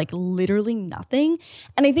 And it's literally nothing.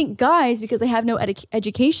 And I think guys, because they have no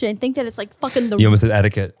education, think that it's fucking the... You almost said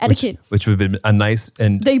etiquette. Which would have been a nice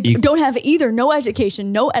and... They don't have either. No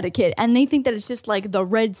education, no etiquette. And they think that it's just the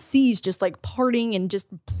Red Sea's just partying and just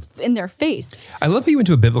in their face. I love how you went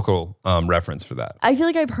to a biblical reference for that. I feel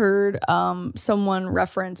like I've heard someone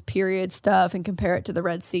reference period stuff and compare it to the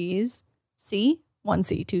Red Seas. C? 1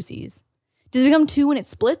 C, 2 C's. Does it become 2 when it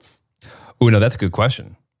splits? Oh, no, that's a good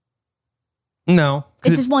question. No.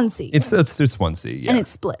 It's just 1 C. It's just 1 C, yeah. And it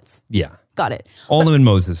splits. Yeah. Got it. Only when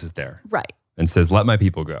Moses is there. Right. And says, let my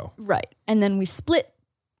people go. Right. And then we split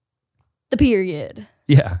the period.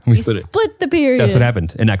 Yeah, we split it. Split the period. That's what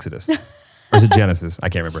happened in Exodus. Or is it Genesis? I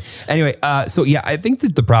can't remember. Anyway, so yeah, I think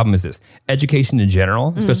that the problem is this. Education in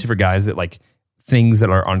general, especially for guys that things that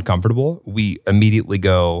are uncomfortable, we immediately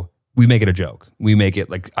we make it a joke. We make it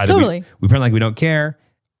either we pretend we don't care,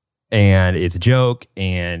 and it's a joke,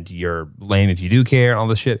 and you're lame if you do care, and all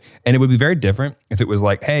this shit. And it would be very different if it was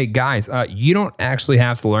hey, guys, you don't actually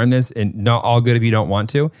have to learn this, and not all good if you don't want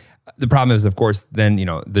to. The problem is, of course, then,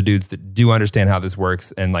 the dudes that do understand how this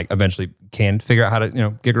works and eventually can figure out how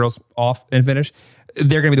to, get girls off and finish,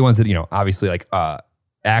 they're going to be the ones that, obviously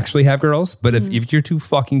actually have girls. But if you're too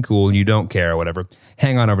fucking cool and you don't care or whatever,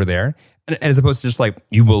 hang on over there. And as opposed to just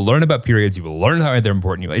you will learn about periods, you will learn how they're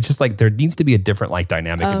important. It's just there needs to be a different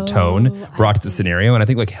dynamic and tone brought to the scenario. And I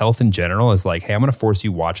think health in general is hey, I'm going to force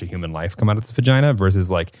you watch a human life come out of this vagina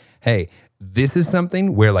versus hey, this is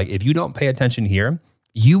something where if you don't pay attention here,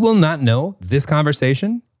 you will not know this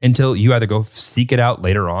conversation until you either go seek it out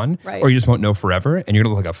later on, or you just won't know forever, and you're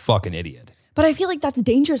gonna look like a fucking idiot. But I feel that's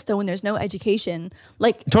dangerous though when there's no education.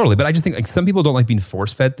 Totally, but I just think some people don't like being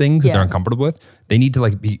force-fed things that they're uncomfortable with. They need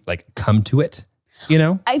to be come to it.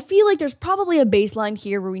 I feel there's probably a baseline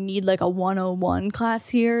here where we need a 101 class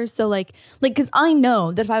here. So because I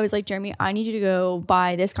know that if I was Jeremy, I need you to go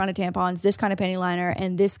buy this kind of tampons, this kind of panty liner,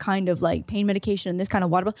 and this kind of pain medication and this kind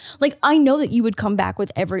of water. I know that you would come back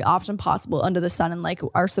with every option possible under the sun and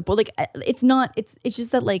our support. It's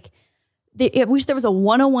just that I wish there was a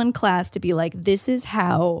 101 class to be this is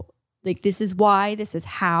how, this is why, this is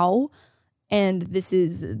how. And this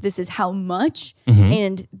is how much,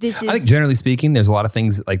 and this is. I think generally speaking, there's a lot of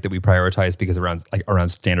things that we prioritize because around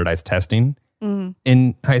standardized testing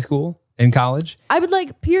in high school and college. I would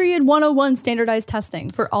period 101 standardized testing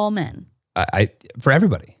for all men. For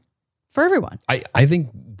everybody. For everyone. I think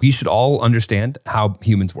we should all understand how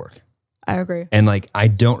humans work. I agree. And I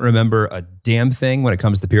don't remember a damn thing when it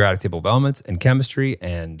comes to periodic table of elements and chemistry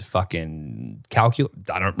and fucking calculus.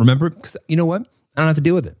 I don't remember because you know what? I don't have to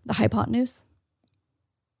deal with it. The hypotenuse.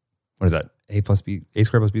 What is that? A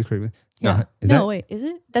squared plus B squared? Yeah. Wait, is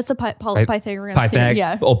it? That's the Pythagorean theorem.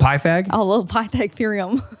 Yeah. Oh, Pythag? Oh, little Pythag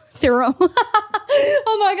theorem.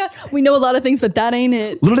 Oh my God. We know a lot of things, but that ain't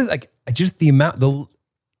it. Literally, just the amount,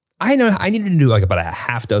 I know I needed to do about a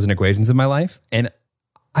half dozen equations in my life, and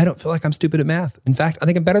I don't feel like I'm stupid at math. In fact, I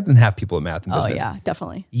think I'm better than half people at math in business. Oh yeah,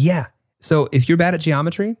 definitely. Yeah. So if you're bad at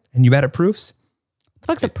geometry and you're bad at proofs. What the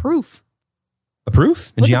fuck's a proof? A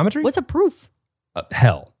proof in geometry? What's a proof?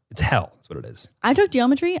 Hell. It's hell. That's what it is. I took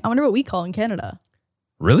geometry. I wonder what we call in Canada.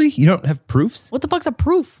 Really? You don't have proofs? What the fuck's a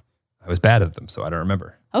proof? I was bad at them, so I don't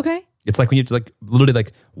remember. Okay. It's like when you have to like literally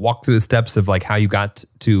like walk through the steps of like how you got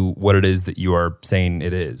to what it is that you are saying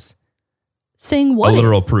it is. Saying what? A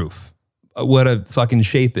literal is? proof. What a fucking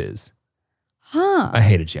shape is. Huh. I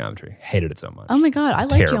hated geometry. Hated it so much. Oh my God. It's I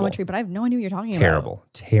like terrible. geometry, but I have no idea what you're talking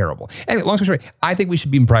Terrible. And long story short, I think we should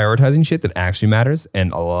be prioritizing shit that actually matters.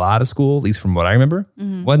 And a lot of school, at least from what I remember,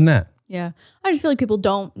 wasn't that. Yeah. I just feel like people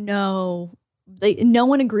don't know. No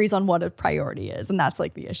one agrees on what a priority is. And that's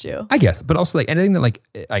like the issue. I guess. But also like anything that like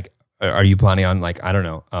are you planning on like, I don't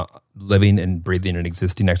know, living and breathing and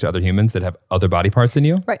existing next to other humans that have other body parts in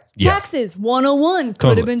you? Right. Yeah. Taxes 101 could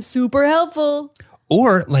Totally. have been super helpful.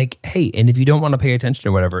 Or like, hey, and if you don't want to pay attention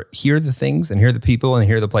or whatever, here are the things and here are the people and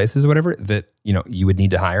here are the places or whatever that, you know, you would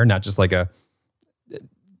need to hire, not just like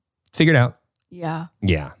figure it out. Yeah.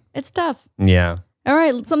 Yeah. It's tough. Yeah. All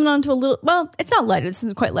right, let's move on to a little, well, it's not lighter. This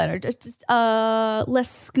is quite lighter. Just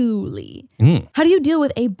less schooly. How do you deal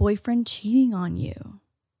with a boyfriend cheating on you?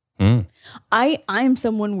 I'm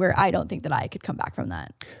someone where I don't think that I could come back from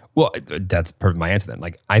that. Well, that's perfect. My answer then.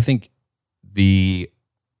 Like, I think I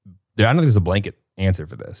don't think there's a blanket answer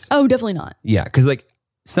for this. Oh, definitely not. Yeah. Cause like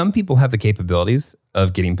some people have the capabilities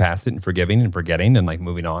of getting past it and forgiving and forgetting and like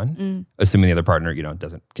moving on, assuming the other partner, you know,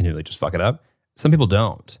 doesn't continually just fuck it up. Some people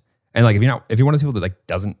don't. And like, if you're one of those people that like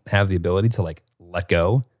doesn't have the ability to like let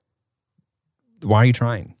go, why are you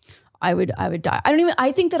trying? I would die.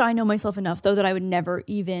 I think that I know myself enough though that I would never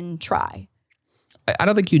even try. I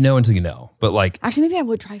don't think you know until you know, but like. Actually, maybe I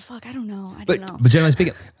would try. Fuck, I don't know. But generally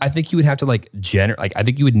speaking, I think you would have to like I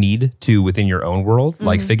think you would need to, within your own world,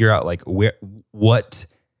 like figure out like what,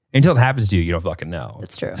 until it happens to you, you don't fucking know.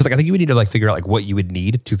 That's true. So like, I think you would need to like figure out like what you would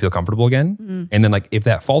need to feel comfortable again. And then like, if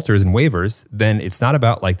that falters and wavers, then it's not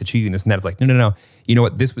about like the cheating, this and that. It's like, no. You know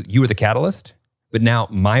what? You were the catalyst, but now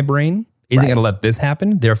my brain isn't going to let this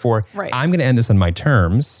happen. Therefore, I'm going to end this on my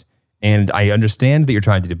terms. And I understand that you're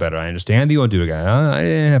trying to do better. I understand that you won't do it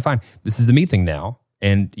again. Fine. This is a me thing now.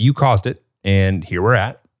 And you caused it. And here we're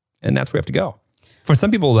at. And that's where we have to go. For some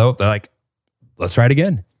people, though, they're like, let's try it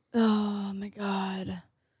again. Oh, my God.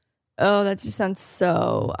 Oh, that just sounds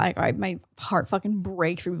so... my heart fucking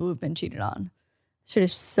breaks for people who've been cheated on. Shit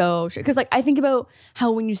is so shit. Because like I think about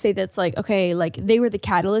how when you say that's like, okay, like they were the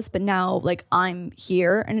catalyst, but now like I'm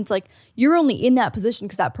here. And it's like, you're only in that position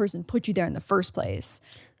because that person put you there in the first place.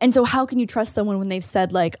 And so how can you trust someone when they've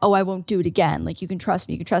said like, oh, I won't do it again. Like you can trust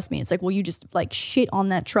me. It's like, well, you just like shit on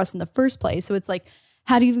that trust in the first place. So it's like,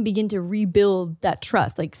 how do you even begin to rebuild that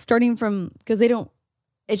trust? Like starting from, because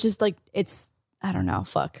it's just like, I don't know,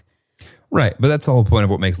 fuck. Right. But that's the whole point of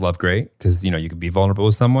what makes love great. Because, you know, you can be vulnerable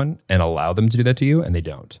with someone and allow them to do that to you and they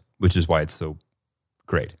don't, which is why it's so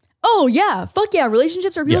great. Oh yeah. Fuck yeah.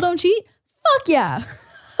 Relationships where people don't cheat. Fuck yeah.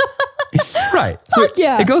 Right. So Fuck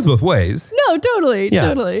yeah. It goes both ways. No, totally. Yeah.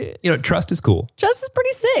 Totally. You know, trust is cool. Trust is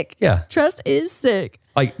pretty sick. Yeah. Trust is sick.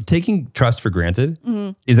 Like taking trust for granted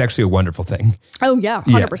is actually a wonderful thing. Oh yeah.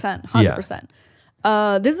 100%. 100%.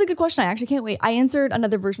 Yeah. This is a good question. I actually can't wait. I answered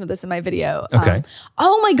another version of this in my video. Okay.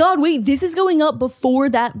 Oh my God, wait, this is going up before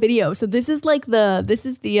that video. So this is like the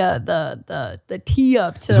tee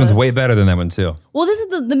up to. This one's way better than that one too. Well, this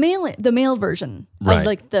is the male version Right. of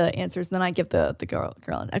like the answers. And then I give the girl.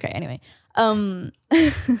 Okay, anyway.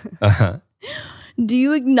 Do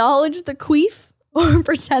you acknowledge the queef or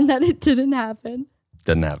pretend that it didn't happen?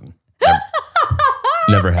 Doesn't happen.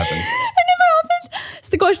 Never happened. So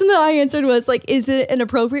the question that I answered was like, is it an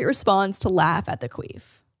appropriate response to laugh at the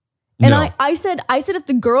queef? And No. I said if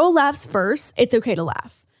the girl laughs first, it's okay to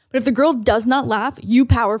laugh. But if the girl does not laugh, you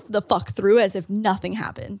power the fuck through as if nothing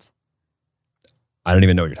happened. I don't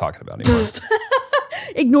even know what you're talking about anymore.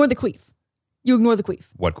 Ignore the queef. You ignore the queef.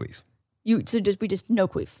 What queef? We just no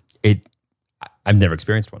queef. I've never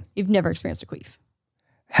experienced one. You've never experienced a queef.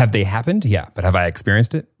 Have they happened? Yeah. But have I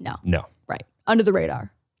experienced it? No. No. Right. Under the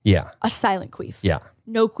radar. Yeah. A silent queef. Yeah.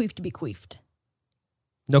 No queef to be queefed.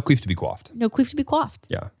 No queef to be quaffed. No queef to be quaffed.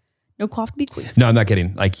 Yeah. No quaff to be queefed. No, I'm not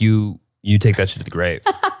kidding. Like you take that shit to the grave.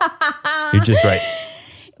 You're just right.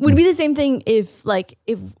 Would it be the same thing if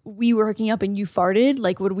we were hooking up and you farted?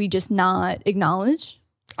 Like, would we just not acknowledge?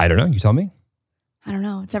 I don't know. You tell me. I don't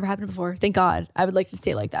know. It's never happened before. Thank God. I would like to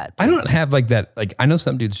stay like that. I don't have like that. Like I know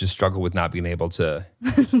some dudes just struggle with not being able to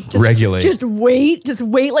regulate. Just wait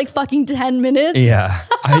like fucking 10 minutes. Yeah.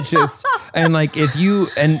 And like if you,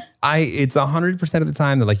 it's 100% of the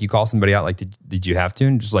time that like you call somebody out, like, did you have to?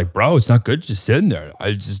 And just like, bro, it's not good just sitting there.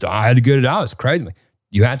 I had to get it out. It's crazy. Like,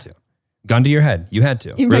 you had to. Gun to your head. You had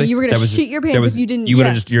to. Right, you were going to shit your pants if you didn't. You would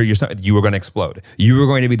have you were going to explode. You were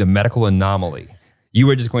going to be the medical anomaly. You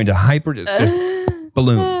were just going to just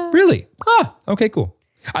balloon. Really? Okay, cool.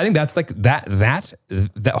 I think that's like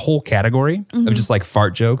that whole category of just like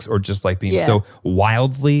fart jokes or just like being so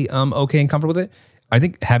wildly okay and comfortable with it. I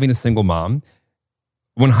think having a single mom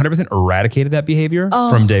 100% eradicated that behavior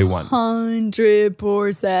from day one.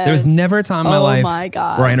 100%. There was never a time in my life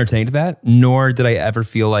where I entertained that, nor did I ever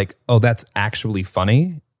feel like, oh, that's actually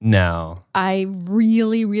funny. No. I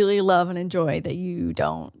really, really love and enjoy that you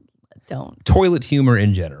don't. Toilet humor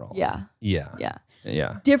in general. Yeah.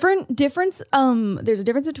 Difference. There's a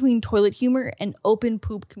difference between toilet humor and open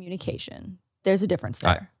poop communication. There's a difference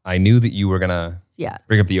there. I knew that you were gonna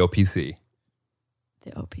bring up the OPC.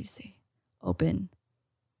 The OPC. Open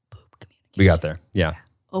poop communication. We got there. Yeah.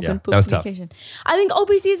 Open poop communication. Tough. I think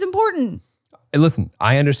OPC is important. Hey, listen,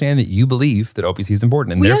 I understand that you believe that OPC is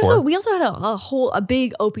important, and therefore we also had a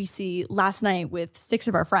big OPC last night with 6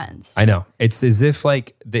 of our friends. I know. It's as if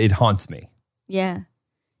like it haunts me. Yeah.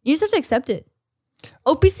 You just have to accept it.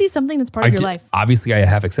 OPC is something that's part of your life. Obviously, I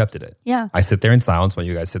have accepted it. Yeah. I sit there in silence while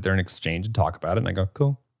you guys sit there and exchange and talk about it, and I go,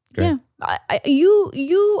 cool. Great. Yeah.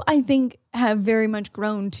 You I think have very much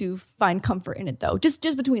grown to find comfort in it though. Just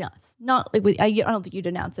between us. Not like I don't think you'd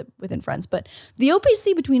announce it within friends, but the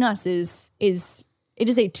OPC between us is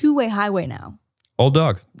a two-way highway now. Old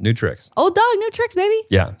dog, new tricks. Old dog, new tricks, baby.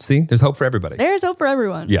 Yeah. See, there's hope for everybody. There's hope for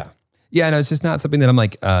everyone. Yeah. Yeah, no, it's just not something that I'm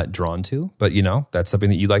like drawn to, but that's something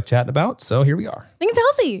that you like chatting about. So here we are. I think it's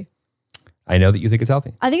healthy. I know that you think it's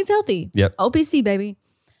healthy. I think it's healthy. Yep. OPC, baby.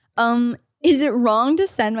 Is it wrong to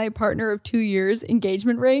send my partner of 2 years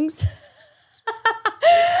engagement rings? I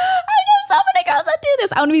know so many girls that do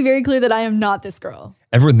this. I want to be very clear that I am not this girl.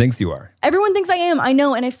 Everyone thinks you are. Everyone thinks I am. I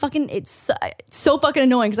know. And it's so fucking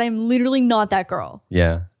annoying because I am literally not that girl.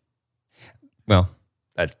 Yeah. Well,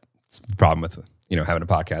 that's the problem with, having a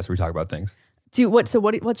podcast where we talk about things.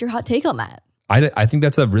 What's your hot take on that? I think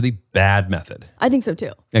that's a really bad method. I think so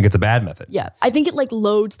too. Like it's a bad method. Yeah. I think it like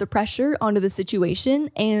loads the pressure onto the situation.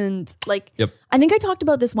 And like, yep. I think I talked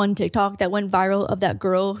about this one TikTok that went viral of that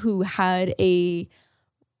girl who had a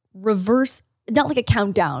reverse, not like a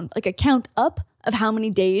countdown, like a count up of how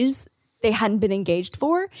many days they hadn't been engaged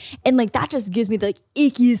for. And like, that just gives me the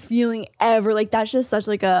ickiest feeling ever. Like that's just such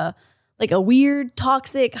like a weird,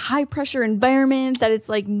 toxic, high pressure environment that it's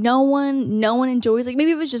like no one enjoys. Like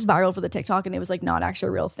maybe it was just viral for the TikTok and it was like not actually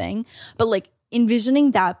a real thing. But like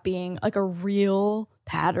envisioning that being like a real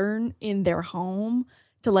pattern in their home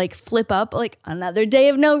to like flip up like another day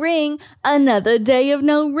of no ring, another day of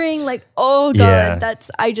no ring. Like, oh God,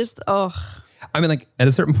 I mean, like at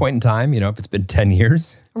a certain point in time, if it's been 10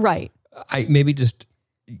 years. Right. I maybe just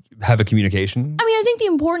have a communication. I mean, I think the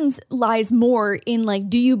importance lies more in like,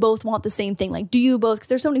 do you both want the same thing? Like, do you both, because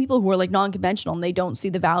there's so many people who are like non-conventional and they don't see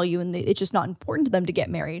the value and it's just not important to them to get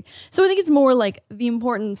married. So I think it's more like the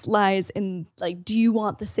importance lies in like, do you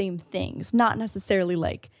want the same things? Not necessarily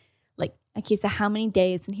like, okay, so how many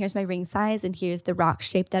days and here's my ring size and here's the rock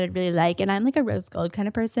shape that I'd really like. And I'm like a rose gold kind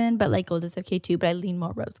of person, but like gold is okay too, but I lean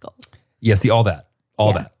more rose gold. Yeah, see all that.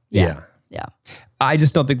 Yeah. I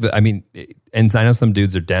just don't think that, and I know some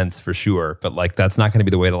dudes are dense for sure, but like, that's not going to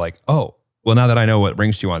be the way to like, oh, well, now that I know what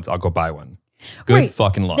ring she wants, I'll go buy one. Good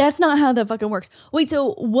fucking luck. That's not how that fucking works. Wait,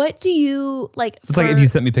 so what do you like? It's like if you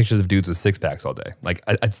sent me pictures of dudes with 6-packs all day, like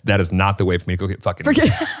that is not the way for me to go get fucking.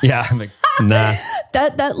 Forget. Yeah. I'm like, nah.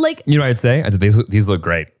 that like, you know what I'd say? I said, these look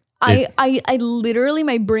great. I literally,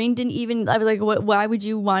 my brain didn't even, I was like, why would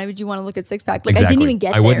you want to look at 6-pack? Like exactly. I didn't even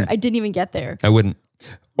get there. Wouldn't. I didn't even get there. I wouldn't.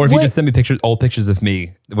 Or if you just send me old pictures of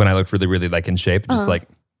me when I looked really, really like in shape, just like,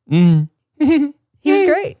 He was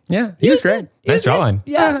great. Yeah, he was great. Nice jawline.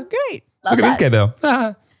 Yeah, great. Look at this guy though.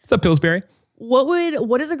 What's up, Pillsbury?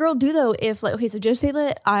 What does a girl do though if like, okay, so just say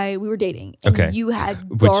that we were dating and you had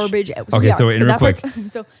garbage. So real quick.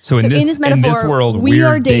 So in this world, we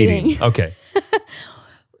are dating. Okay.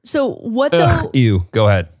 So what though? Ew, go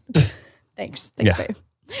ahead. Thanks, babe.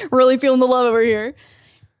 Really feeling the love over here.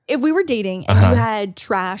 If we were dating and you had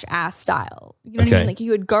trash ass style, you know what I mean? Like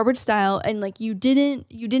you had garbage style and like you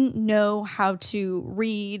didn't know how to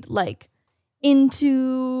read like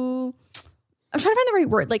into, I'm trying to find the right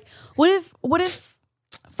word. Like what if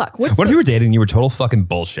you were dating and you were total fucking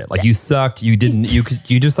bullshit? Like you sucked, you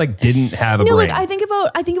just like didn't have a brain. Like I think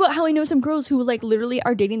about how I know some girls who like literally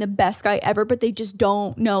are dating the best guy ever, but they just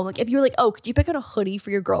don't know. Like if you're like, oh, could you pick out a hoodie for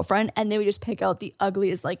your girlfriend? And they would just pick out the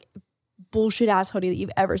ugliest like bullshit ass hoodie that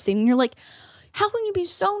you've ever seen. And you're like, how can you be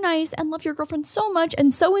so nice and love your girlfriend so much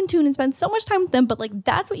and so in tune and spend so much time with them, but like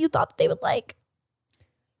that's what you thought that they would like?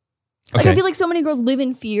 Like I feel like so many girls live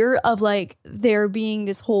in fear of like there being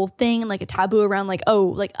this whole thing and like a taboo around like, oh,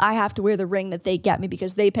 like I have to wear the ring that they get me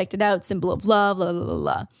because they picked it out, symbol of love, blah, blah, blah,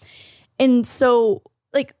 blah. And so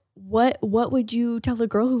like what would you tell the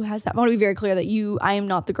girl who has that? I want to be very clear that I am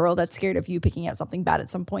not the girl that's scared of you picking out something bad at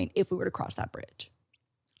some point if we were to cross that bridge.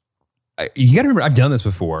 You got to remember, I've done this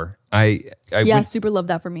before. Super love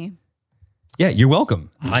that for me. Yeah, you're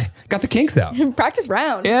welcome. I got the kinks out. Practice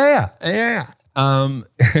round. Yeah. I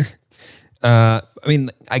mean,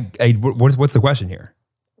 what's the question here?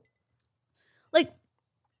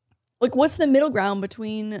 Like what's the middle ground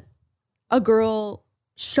between a girl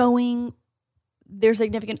showing their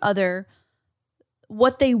significant other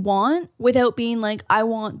what they want without being like, I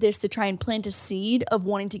want this to try and plant a seed of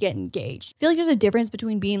wanting to get engaged? I feel like there's a difference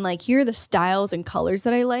between being like, here are the styles and colors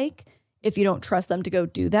that I like, if you don't trust them to go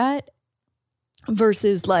do that,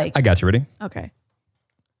 versus like. I got you. Ready? Okay.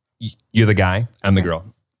 You're the guy. I'm the girl.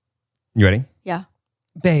 You ready? Yeah.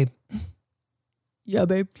 Babe. Yeah,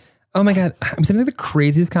 babe. Oh my God. I'm sitting in the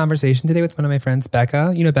craziest conversation today with one of my friends,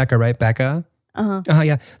 Becca. You know Becca, right? Becca.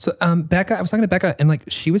 Yeah. So, Becca, I was talking to Becca and like,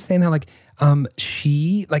 she was saying how like,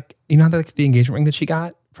 she like, you know, like the engagement ring that she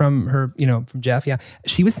got from her, you know, from Jeff. Yeah.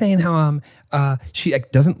 She was saying how, she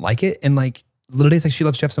like doesn't like it. And like literally it's like, she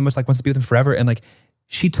loves Jeff so much, like wants to be with him forever. And like,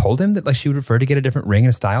 she told him that like, she would prefer to get a different ring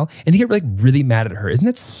and a style. And he got like really mad at her. Isn't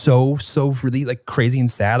that so really like crazy and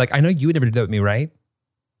sad? Like, I know you would never do that with me, right?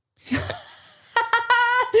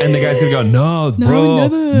 And the guy's gonna go, no, bro,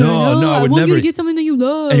 no, I would never. You to get something that you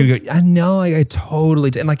love. And you go, I know, I totally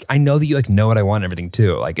did. And like, I know that you like know what I want and everything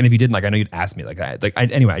too. Like, and if you didn't, like, I know you'd ask me.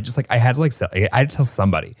 Anyway, I just like, I had to like, I had to tell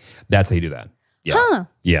somebody. That's how you do that. Yeah. Huh.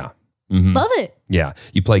 Yeah. Mm-hmm. Love it. Yeah.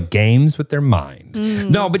 You play games with their mind.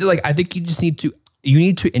 No, but like, I think you just need to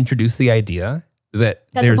introduce the idea that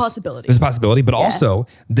that's a possibility. There's a possibility, but also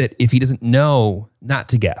that if he doesn't know, not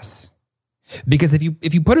to guess. Because if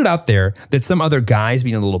you put it out there that some other guy's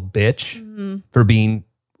being a little bitch for being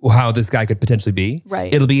how this guy could potentially be,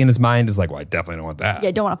 right? It'll be in his mind as like, well, I definitely don't want that. Yeah,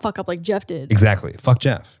 I don't want to fuck up like Jeff did. Exactly. Fuck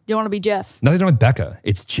Jeff. You don't want to be Jeff. Nothing's wrong with Becca.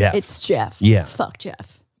 It's Jeff. It's Jeff. Yeah. Fuck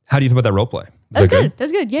Jeff. How do you feel about that role play? That's good.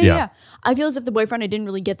 That's good. Yeah. I feel as if the boyfriend, I didn't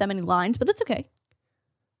really get that many lines, but that's okay.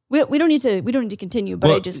 We don't need to continue,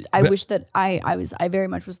 but I wish that I very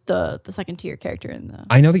much was the second tier character in the.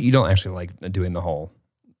 I know that you don't actually like doing the whole.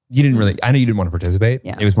 You didn't really. I know you didn't want to participate.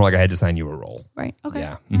 Yeah. It was more like I had to assign you a role. Right. Okay.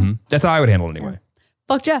 Yeah. Mm-hmm. That's how I would handle it anyway. Yeah.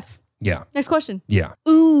 Fuck Jeff. Yeah. Next question. Yeah.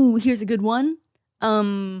 Ooh, here's a good one.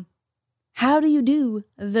 How do you do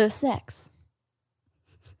the sex?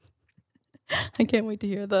 I can't wait to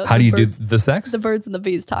hear the. How do you birds, do the sex? The birds and the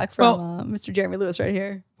bees talk from Mr. Jeremy Lewis right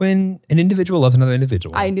here. When an individual loves another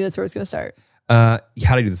individual. I knew that's where it's going to start. How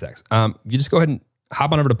do you do the sex? You just go ahead and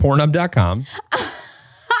hop on over to Pornhub.com.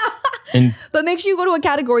 But make sure you go to a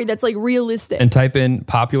category that's like realistic. And type in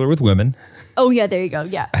popular with women. Oh yeah, there you go.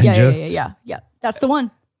 Yeah. Yeah. That's the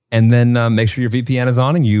one. And then make sure your VPN is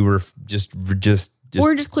on and you were just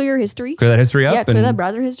or just clear your history. Clear that history up. Yeah, clear that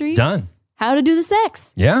browser history. Done. How to do the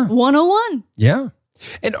sex. Yeah. 101. Yeah.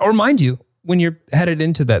 And or mind you, when you're headed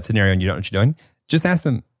into that scenario and you don't know what you're doing, just ask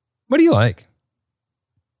them, what do you like?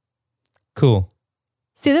 Cool.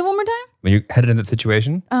 Say that one more time. When you're headed in that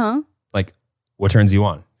situation, like what turns you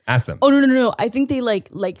on? Ask them. Oh, no. I think they like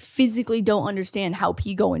physically don't understand how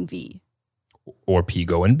P go in V. Or P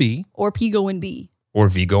go in B. Or P go in B. Or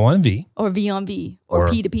V go on V. Or V on V. Or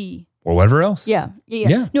P to P. Or whatever else. Yeah.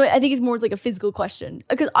 No, I think it's more like a physical question.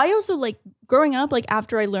 Because I also like growing up, like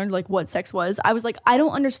after I learned like what sex was, I was like, I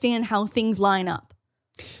don't understand how things line up.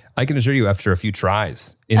 I can assure you after a few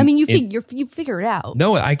tries. You figure it out.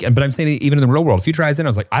 No, but I'm saying even in the real world, a few tries in, I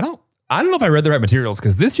was like, I don't know if I read the right materials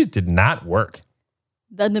because this shit did not work.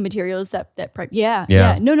 The materials No,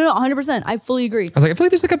 100%. I fully agree. I was like, I feel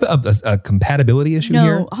like there's like a compatibility issue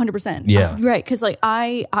here. No, 100%. Yeah. Right. Because like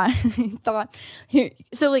I thought here,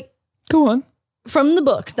 so like, go on. From the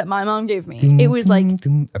books that my mom gave me, it was like,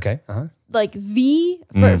 okay. Like V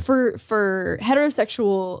for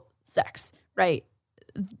heterosexual sex, right?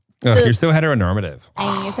 You're so heteronormative.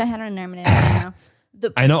 You're so heteronormative.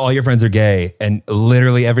 I know all your friends are gay and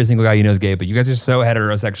literally every single guy you know is gay, but you guys are so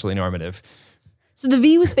heterosexually normative. So the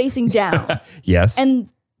V was facing down. Yes. And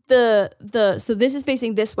so this is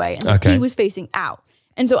facing this way and the P was facing out.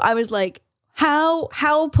 And so I was like,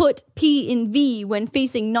 how put P in V when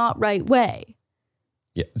facing not right way?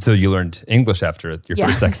 Yeah. So you learned English after your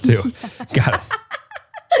first sex too. Got it.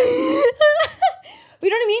 But you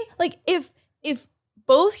know what I mean? Like if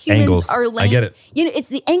both humans angles. are laying, I get it. You know, it's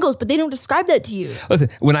the angles, but they don't describe that to you. Listen,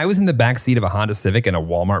 when I was in the back seat of a Honda Civic in a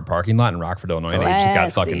Walmart parking lot in Rockford, Illinois, and I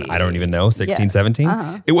got fucking, I don't even know, 16,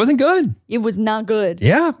 17, it wasn't good. It was not good.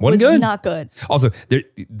 Yeah, wasn't good. Not good. Also,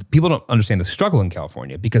 people don't understand the struggle in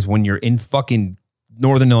California because when you're in fucking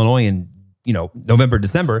Northern Illinois in, November,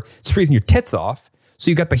 December, it's freezing your tits off. So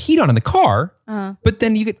you got the heat on in the car, but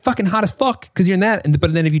then you get fucking hot as fuck because you're in that.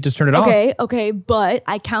 But then if you just turn it off. Okay. But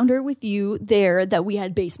I counter with you there that we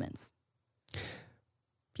had basements.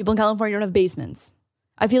 People in California don't have basements.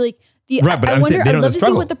 I feel like Right, but I I'm saying wonder. they don't I'd love to see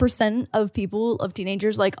struggle. what the percent of people, of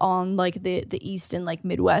teenagers, like on like the East and like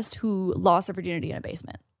Midwest, who lost their virginity in a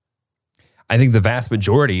basement. I think the vast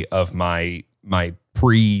majority of my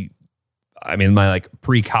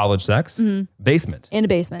pre-college sex, basement. In a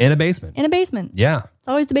basement. In a basement. In a basement. Yeah. It's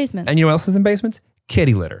always the basement. And you know what else is in basements?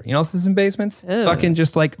 Kitty litter. You know what else is in basements? Ew. Fucking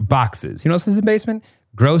just like boxes. You know what else is in basement?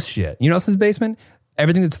 Gross shit. You know what else is in basement?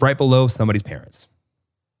 Everything that's right below somebody's parents.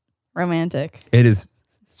 Romantic. It is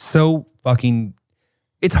so fucking,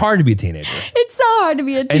 it's hard to be a teenager. It's so hard to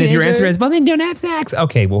be a teenager. And if your answer is, well, then don't have sex.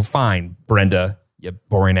 Okay, well, fine, Brenda, you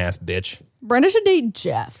boring ass bitch. Brenda should date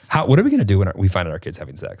Jeff. What are we going to do when we find out our kids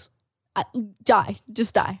having sex? Die.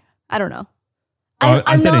 Just die. I don't know.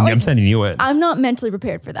 I'm sending you in. I'm not mentally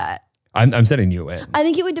prepared for that. I'm sending you in. I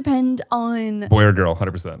think it would depend on Boy or girl,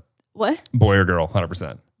 100%. what? Boy or girl,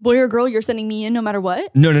 100%. Boy or girl, you're sending me in no matter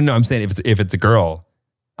what? No. I'm saying if it's a girl,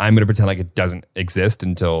 I'm going to pretend like it doesn't exist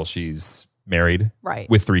until she's married. Right.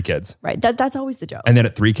 With 3 kids. Right. That's always the joke. And then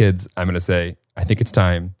at 3 kids, I'm going to say, I think it's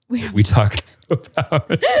time we talk about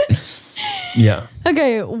it. Yeah.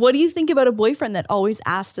 Okay. What do you think about a boyfriend that always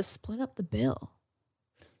asks to split up the bill?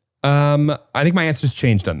 I think my answer's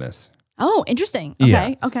changed on this. Oh, interesting. Okay.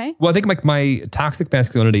 Yeah. Okay. Well, I think like my toxic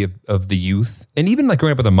masculinity of the youth, and even like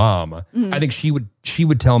growing up with a mom, I think she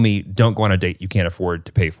would tell me, don't go on a date you can't afford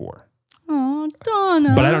to pay for. Oh,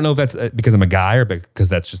 Donna. But I don't know if that's because I'm a guy or because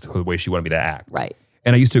that's just the way she wanted me to act. Right.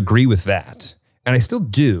 And I used to agree with that. And I still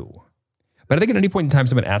do. But I think at any point in time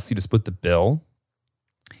someone asks you to split the bill,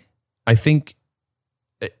 I think,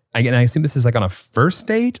 I assume this is like on a first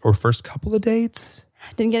date or first couple of dates.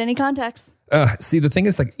 Didn't get any context. See, the thing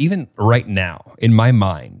is, like, even right now in my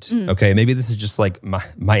mind, okay, maybe this is just like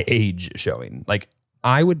my age showing. Like,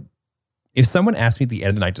 I would, if someone asked me at the end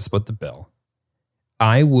of the night to split the bill,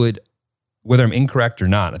 I would, whether I'm incorrect or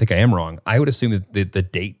not, I think I am wrong. I would assume that the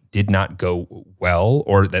date did not go well,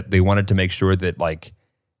 or that they wanted to make sure that like,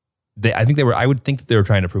 I would think that they were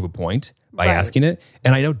trying to prove a point by asking it.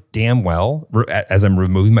 And I know damn well, as I'm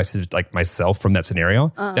removing myself from that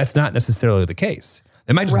scenario, that's not necessarily the case.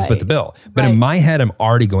 They might just split the bill. But in my head, I'm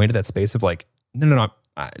already going to that space of like, no,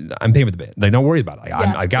 I'm paying for the bit. Like, don't worry about it.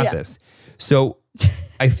 I got this. So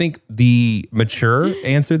I think the mature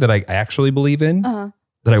answer that I actually believe in,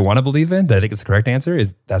 that I want to believe in, that I think is the correct answer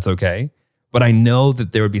is that's okay. But I know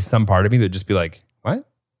that there would be some part of me that would just be like, what?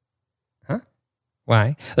 Huh?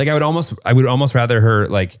 Why? Like I would almost rather her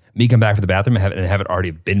like me come back for the bathroom and have it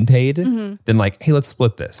already been paid than like, hey, let's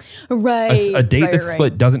split this. Right. A date that's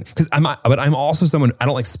split doesn't, because but I'm also someone, I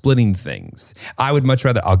don't like splitting things. I would much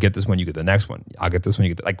rather, I'll get this one, you get the next one. I'll get this one,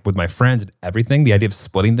 you get like with my friends and everything. The idea of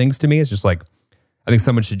splitting things to me is just like, I think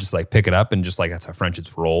someone should just like pick it up and just like, that's how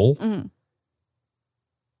friendships roll.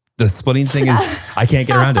 The splitting thing is, I can't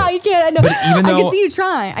get around it. I can't, I know. But even though, I can see you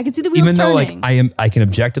trying. I can see the wheels even though turning. like I can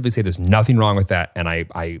objectively say there's nothing wrong with that. And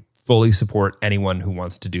I fully support anyone who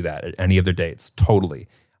wants to do that at any of their dates. Totally.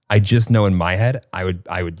 I just know in my head, I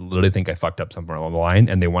would literally think I fucked up somewhere along the line,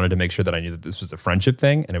 and they wanted to make sure that I knew that this was a friendship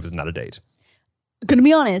thing and it was not a date. Gonna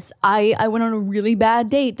be honest, I went on a really bad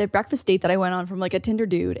date, the breakfast date that I went on from like a Tinder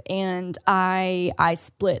dude, and I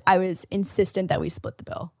was insistent that we split the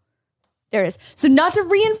bill. There it is. So not to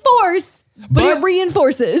reinforce, but it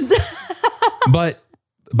reinforces. But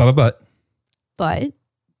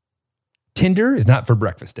Tinder is not for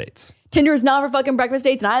breakfast dates. Tinder is not for fucking breakfast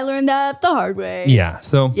dates, and I learned that the hard way. Yeah.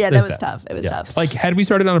 So yeah, that was tough. It was tough. Like, had we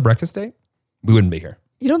started on a breakfast date, we wouldn't be here.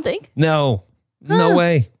 You don't think? No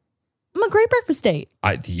way. I'm a great breakfast date.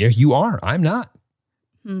 Yeah, you are. I'm not.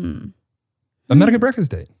 I'm not a good breakfast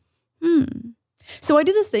date. So I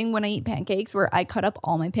do this thing when I eat pancakes where I cut up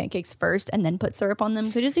all my pancakes first and then put syrup on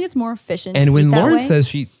them. So I just think it's more efficient. And when Lauren way. says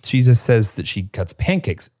she just says that she cuts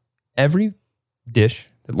pancakes, every dish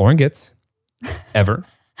that Lauren gets ever,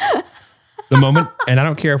 the moment, and I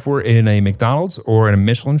don't care if we're in a McDonald's or in a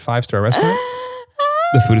Michelin 5-star restaurant,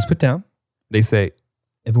 the food is put down. They say,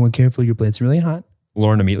 everyone careful, your plate's really hot.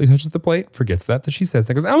 Lauren immediately touches the plate, forgets that she says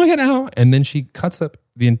that, goes, oh my God, no. And then she cuts up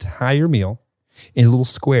the entire meal in little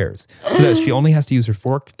squares. So that she only has to use her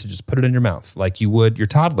fork to just put it in your mouth like you would your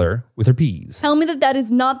toddler with her peas. Tell me that is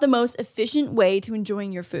not the most efficient way to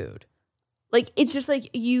enjoying your food. Like, it's just like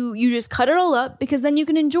you just cut it all up because then you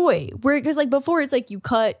can enjoy. Because like before, it's like you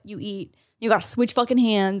cut, you eat, you got to switch fucking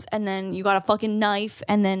hands, and then you got a fucking knife,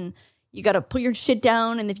 and then you got to put your shit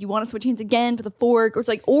down. And if you want to switch hands again for the fork, or it's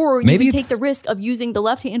like, or you can take the risk of using the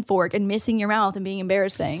left hand fork and missing your mouth and being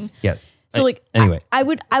embarrassing. Yeah. So like, anyway, I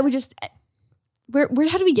would just, where,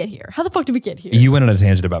 how did we get here? How the fuck did we get here? You went on a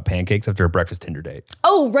tangent about pancakes after a breakfast Tinder date.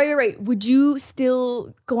 Oh, right. Would you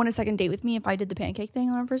still go on a second date with me if I did the pancake thing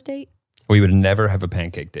on our first date? We would never have a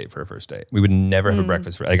pancake date for a first date. We would never have a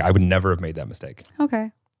breakfast. Like, I would never have made that mistake.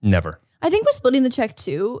 Okay. Never. I think with splitting the check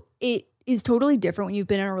too, it is totally different when you've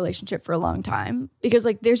been in a relationship for a long time, because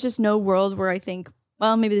like there's just no world where I think,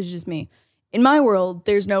 well, maybe this is just me. In my world,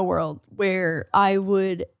 there's no world where I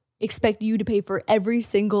would expect you to pay for every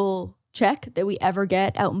single check that we ever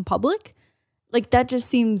get out in public. Like that just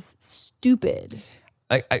seems stupid.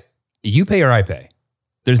 You pay or I pay.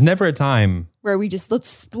 There's never a time where we just, let's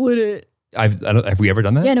split it. Have we ever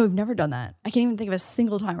done that? Yeah, no, we've never done that. I can't even think of a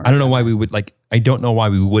single time. I don't know why we would I don't know why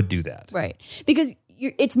we would do that. Right. Because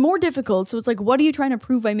it's more difficult. So it's like, what are you trying to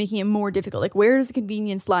prove by making it more difficult? Like, where does the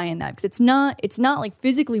convenience lie in that? Because it's not like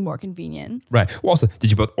physically more convenient. Right. Well, also, did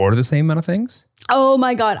you both order the same amount of things? Oh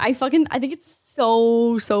my God. I think it's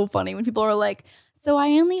so funny when people are like, so I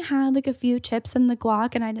only had like a few chips and the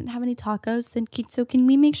guac and I didn't have any tacos. And so can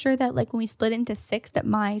we make sure that like when we split it into 6, that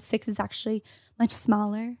my 6 is actually much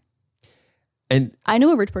smaller? And I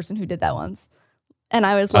know a rich person who did that once. And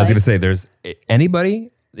I was going to say, here's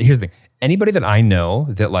the thing. Anybody that I know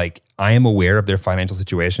that like I am aware of their financial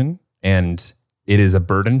situation and it is a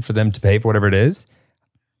burden for them to pay for whatever it is,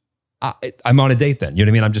 I'm on a date then. You know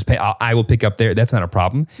what I mean? I'm just I will pick up there. That's not a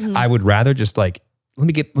problem. Mm-hmm. I would rather just like, let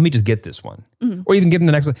me just get this one. Mm-hmm. Or even give them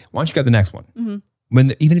the next one. Why don't you get the next one?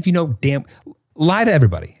 Mm-hmm. Even if you know, lie to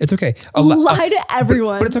everybody. It's okay. Lie to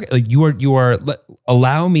everyone. But it's okay. Like you are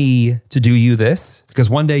allow me to do you this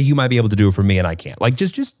because one day you might be able to do it for me and I can't. Like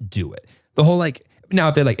just do it. The whole like, now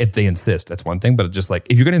if they insist, that's one thing, but just like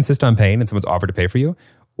if you're going to insist on paying and someone's offered to pay for you,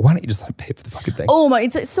 why don't you just let them pay for the fucking thing? Oh my,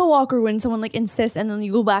 it's so awkward when someone like insists and then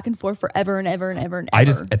you go back and forth forever and ever and ever and ever. I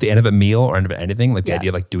just, at the end of a meal or end of anything, like the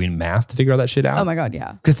idea of like doing math to figure all that shit out. Oh my God,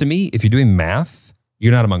 yeah. Because to me, if you're doing math,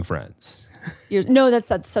 you're not among friends. No,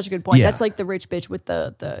 that's such a good point. Yeah. That's like the rich bitch with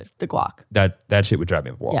the guac. That shit would drive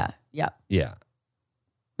me up a wall. Yeah.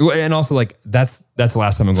 And also like that's the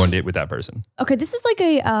last time I'm going to date with that person. Okay, this is like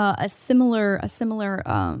a similar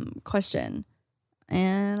question.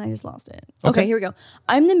 And I just lost it. Okay, here we go.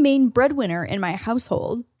 I'm the main breadwinner in my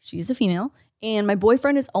household. She's a female. And my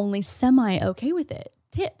boyfriend is only semi-okay with it.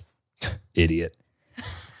 Tips. Idiot.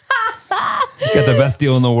 You got the best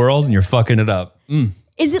deal in the world and you're fucking it up.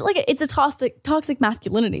 Is it like it's a toxic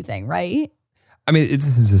masculinity thing, right? I mean, it's a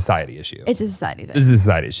society issue. It's a society thing. This is a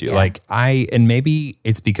society issue. Yeah. Like and maybe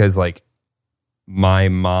it's because like my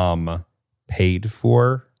mom paid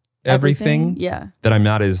for everything that I'm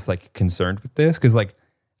not as like concerned with this. Cause like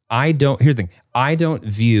here's the thing. I don't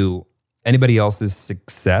view anybody else's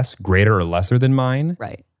success greater or lesser than mine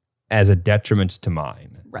as a detriment to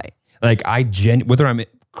mine. Right. Like whether I'm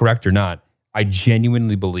correct or not, I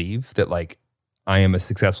genuinely believe that like I am a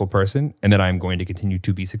successful person and that I'm going to continue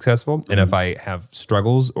to be successful. Mm-hmm. And if I have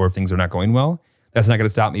struggles or if things are not going well, that's not going to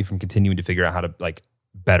stop me from continuing to figure out how to like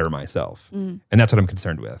better myself. Mm. And that's what I'm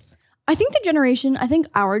concerned with. I think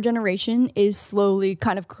our generation is slowly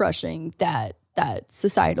kind of crushing that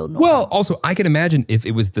societal norm. Well, also I can imagine if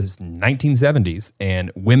it was the 1970s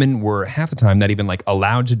and women were half the time not even like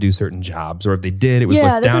allowed to do certain jobs, or if they did, it was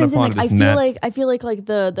looked down upon. Like, I feel like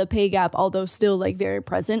the pay gap, although still like very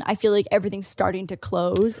present, I feel like everything's starting to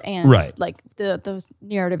close and like the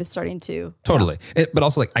narrative is starting to totally. But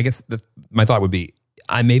also like I guess my thought would be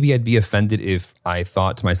I'd be offended if I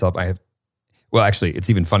thought to myself well, actually, it's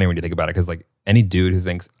even funnier when you think about it because like any dude who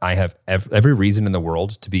thinks I have every reason in the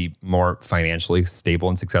world to be more financially stable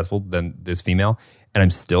and successful than this female, and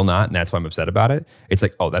I'm still not, and that's why I'm upset about it. It's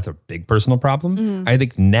like, oh, that's a big personal problem. Mm-hmm. I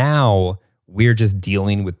think now we're just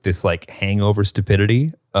dealing with this like hangover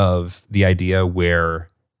stupidity of the idea where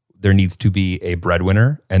there needs to be a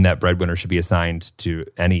breadwinner, and that breadwinner should be assigned to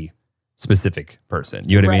any specific person.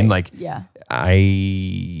 You know what I mean? Like,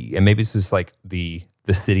 and maybe it's just like the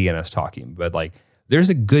city and us talking, but like there's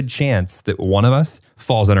a good chance that one of us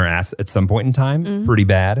falls on our ass at some point in time, pretty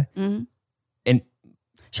bad. Mm-hmm. And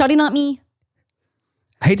Shawty, not me.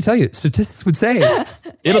 I hate to tell you, statistics would say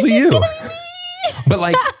it'll be you. But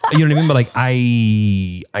like, you know what I mean? But like,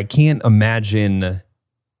 I can't imagine.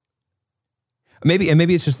 Maybe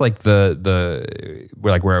it's just like where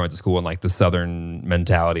I went to school and like the Southern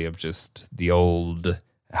mentality of just the old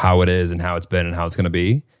how it is and how it's been and how it's going to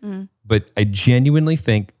be. Mm. But I genuinely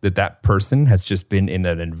think that person has just been in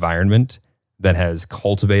an environment that has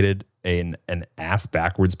cultivated an ass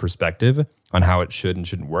backwards perspective on how it should and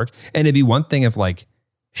shouldn't work. And it'd be one thing if like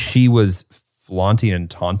she was flaunting and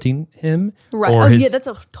taunting him. Right. Or yeah, that's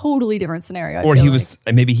a totally different scenario. Or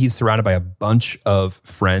maybe he's surrounded by a bunch of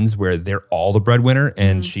friends where they're all the breadwinner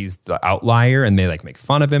and she's the outlier and they like make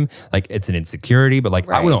fun of him. Like it's an insecurity, but like,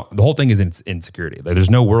 I don't know. The whole thing is insecurity. Like, there's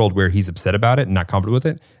no world where he's upset about it and not comfortable with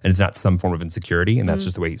it. And it's not some form of insecurity. And that's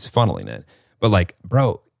just the way he's funneling it. But like,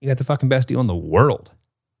 bro, you got the fucking best deal in the world.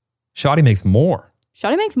 Shawty makes more.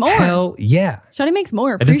 Shawty makes more. Hell yeah. Shawty makes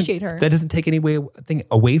more. Appreciate her. That doesn't take anything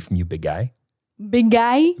away from you, big guy. Big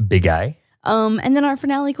guy. Big guy. And then our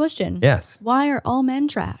finale question. Yes. Why are all men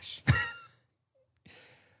trash?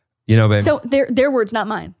 You know, babe. So their words, not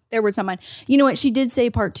mine. Their words, not mine. You know what? She did say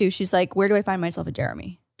part 2. She's like, where do I find myself at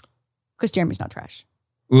Jeremy? Because Jeremy's not trash.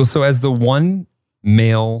 Well, so as the one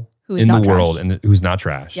male in the world and who's not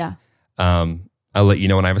trash. Yeah. I'll let you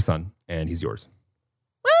know when I have a son and he's yours.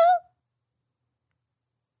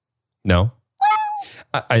 No?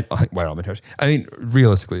 Well. Why am I trash? I mean,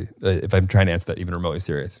 realistically, if I'm trying to answer that even remotely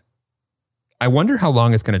serious, I wonder how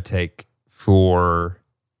long it's going to take for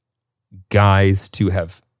guys to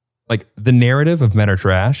have, like, the narrative of men are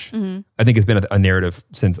trash. I think it's been a narrative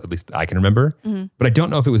since at least I can remember. But I don't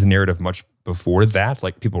know if it was a narrative much before that.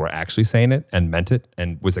 Like, people were actually saying it and meant it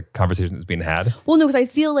and was a conversation that was being had. Well, no, because I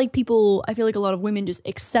feel like a lot of women just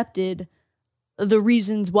accepted the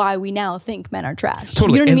reasons why we now think men are trash.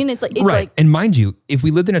 Totally. You know what I mean? It's like, and mind you, if we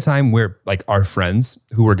lived in a time where like our friends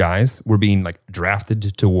who were guys were being like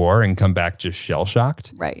drafted to war and come back just shell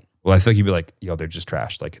shocked. Right. Well, I feel like you'd be like, yo, they're just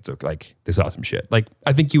trash. Like, it's okay. Like, this awesome shit. Like,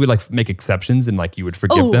 I think you would like make exceptions and like you would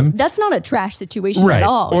forgive them. That's not a trash situation at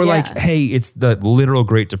all. Or like, hey, it's the literal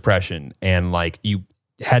Great Depression and like you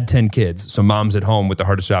had 10 kids, so mom's at home with the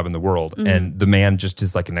hardest job in the world, and the man just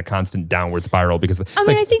is like in a constant downward spiral because I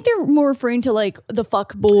mean, I think they're more referring to like the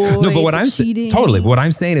fuck boy. No, but what I'm cheating. Totally. But what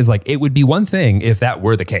I'm saying is like it would be one thing if that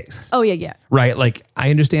were the case. Oh yeah. Right. Like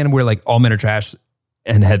I understand where like all men are trash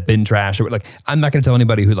and have been trash. Or like I'm not going to tell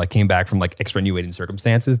anybody who like came back from like extenuating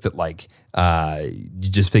circumstances that like you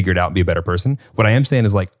just figured out and be a better person. What I am saying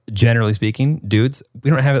is like generally speaking, dudes, we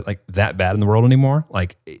don't have it like that bad in the world anymore.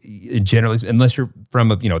 Like generally, unless you're from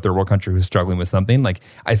a third world country who's struggling with something, like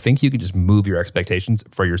I think you can just move your expectations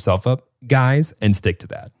for yourself up, guys, and stick to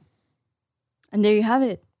that. And there you have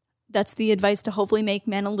it. That's the advice to hopefully make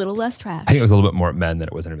men a little less trash. I think it was a little bit more men than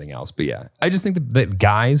it was anything else. But yeah, I just think that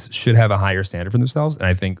guys should have a higher standard for themselves. And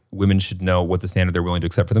I think women should know what the standard they're willing to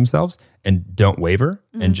accept for themselves and don't waver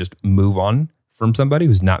and just move on from somebody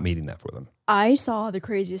who's not meeting that for them. I saw the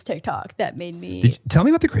craziest TikTok that made me... Tell me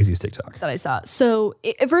about the craziest TikTok. That I saw. So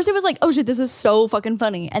at first it was like, oh shit, this is so fucking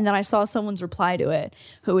funny. And then I saw someone's reply to it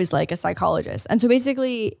who is like a psychologist. And so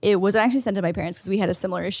basically it was actually sent to my parents because we had a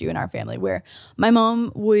similar issue in our family where my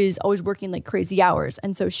mom was always working like crazy hours.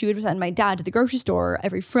 And so she would send my dad to the grocery store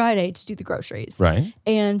every Friday to do the groceries. Right.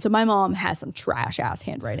 And so my mom has some trash ass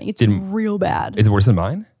handwriting. It's real bad. Is it worse than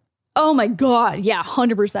mine? Oh my God. Yeah,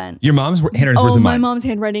 100%. Your mom's handwriting is worse than mine. My mom's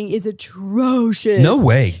handwriting is atrocious. No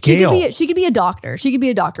way. Gail. She could be a doctor. She could be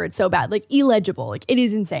a doctor. It's so bad. Like illegible. Like it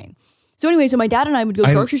is insane. So anyway, so my dad and I would go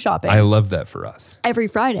grocery shopping. I love that for us. Every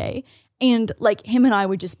Friday. And like him and I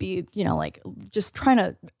would just be, like just trying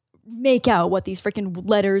to make out what these freaking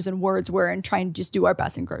letters and words were and try and just do our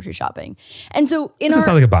best in grocery shopping. And so This sounds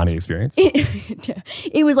like a bonding experience.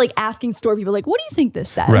 It was like asking store people like, what do you think this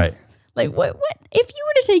says? Right. Like what if you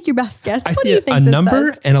were to take your best guess, what do you think I see a this number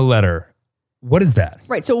says? and a letter. What is that?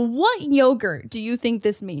 Right. So what yogurt do you think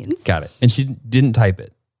this means? Got it. And she didn't type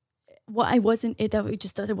it. Well, it wasn't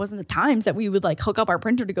the times that we would like hook up our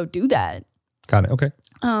printer to go do that. Got it. Okay.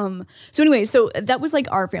 So anyway, so that was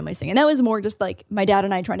like our family's thing. And that was more just like my dad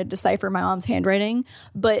and I trying to decipher my mom's handwriting.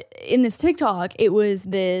 But in this TikTok, it was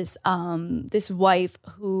this wife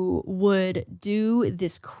who would do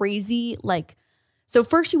this crazy so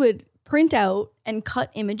first she would print out and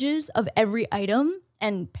cut images of every item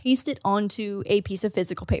and paste it onto a piece of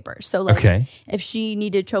physical paper. So if she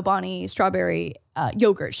needed Chobani strawberry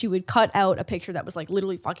yogurt, she would cut out a picture that was like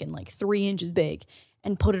literally fucking like 3 inches big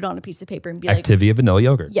and put it on a piece of paper and be like, Activia vanilla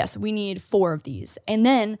yogurt. Yes, we need 4 of these. And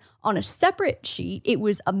then on a separate sheet, it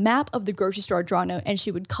was a map of the grocery store drawn out and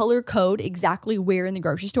she would color code exactly where in the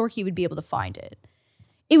grocery store he would be able to find it.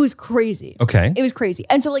 It was crazy. Okay. It was crazy.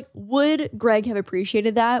 And so would Greg have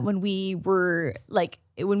appreciated that when we were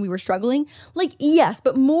struggling? Yes,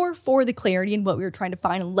 but more for the clarity in what we were trying to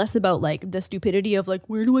find and less about the stupidity of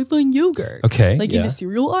where do I find yogurt? Okay. In the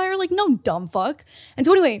cereal aisle? No, dumb fuck. And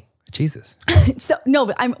so anyway, Jesus. So no,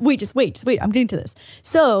 but just wait. I'm getting to this.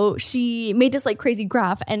 So she made this crazy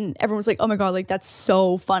graph and everyone was like, oh my God, that's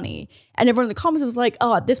so funny. And everyone in the comments was like,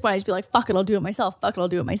 oh, at this point I just be like, fuck it, I'll do it myself.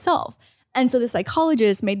 And so the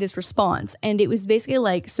psychologist made this response, and it was basically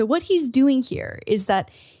like, so what he's doing here is that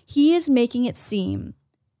he is making it seem,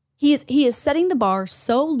 he is setting the bar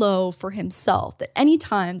so low for himself that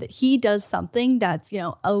anytime that he does something that's,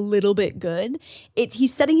 a little bit good,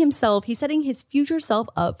 he's setting his future self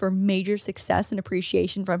up for major success and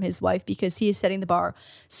appreciation from his wife, because he is setting the bar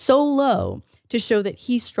so low to show that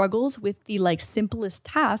he struggles with the simplest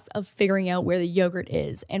task of figuring out where the yogurt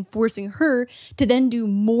is, and forcing her to then do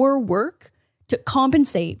more work to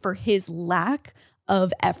compensate for his lack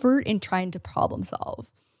of effort in trying to problem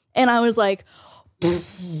solve. And I was like,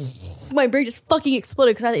 my brain just fucking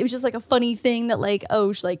exploded, because it was just a funny thing that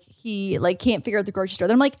he can't figure out the grocery store.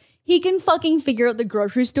 Then I'm like, he can fucking figure out the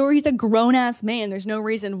grocery store. He's a grown ass man. There's no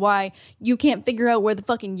reason why you can't figure out where the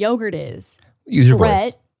fucking yogurt is. Use your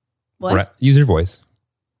voice. What? Brett, use your voice.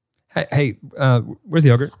 Hey, where's the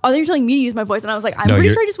yogurt? Oh, they were telling me to use my voice, and I was like, I'm pretty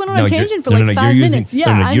sure I just went on a tangent for 5 minutes.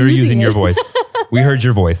 You're using your voice. We heard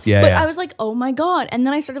your voice. Yeah, but I was like, oh my God. And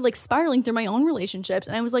then I started spiraling through my own relationships,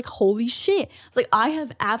 and I was like, holy shit. I was like, I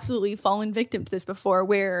have absolutely fallen victim to this before,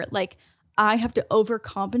 where I have to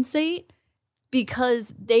overcompensate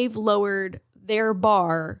because they've lowered their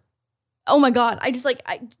bar. Oh my God. I just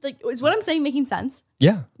is what I'm saying making sense?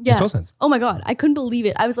 Yeah. Makes total sense. Oh my God. I couldn't believe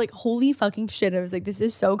it. I was like, holy fucking shit. I was like, this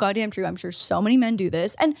is so goddamn true. I'm sure so many men do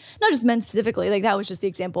this. And not just men specifically. That was just the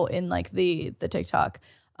example in the TikTok.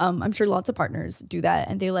 I'm sure lots of partners do that.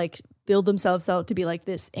 And they build themselves out to be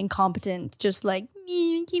this incompetent, just me,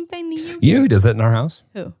 I can't find the yogurt. You know who does that in our house?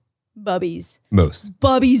 Who? Bubbies. Moose.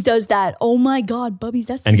 Bubbies does that. Oh my God, Bubbies,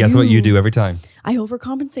 that's And guess what you do every time? I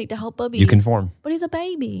overcompensate to help Bubbies. You conform. But he's a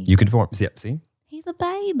baby. You conform. See? He's a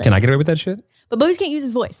baby. Can I get away with that shit? But Bubbies can't use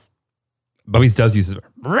his voice. Bubbies does use his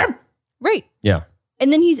Right. Yeah.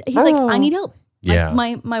 And then he's like, I need help. Yeah.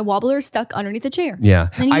 My wobbler's stuck underneath the chair. Yeah.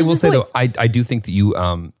 I will say though, I do think that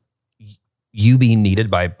you being needed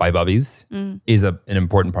by Bubbies is an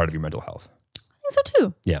important part of your mental health. I think so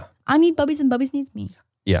too. Yeah. I need Bubbies and Bubbies needs me.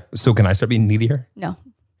 Yeah. So can I start being needier? No.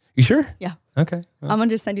 You sure? Yeah. Okay. Well, I'm going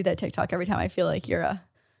to just send you that TikTok every time I feel like you're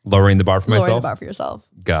lowering the bar for myself. Lowering the bar for yourself.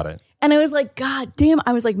 Got it. And I was like, God damn.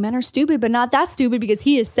 I was like, men are stupid, but not that stupid, because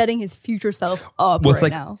he is setting his future self up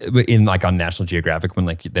now. In on National Geographic when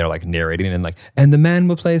they're narrating and the man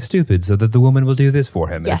will play stupid so that the woman will do this for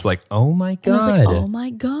him. Yes. And it's oh my God. And oh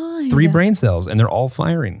my God. 3 brain cells and they're all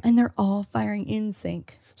firing. And they're all firing in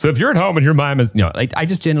sync. So if you're at home and your mom is, I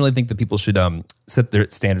just genuinely think that people should set their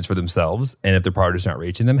standards for themselves. And if their partner's not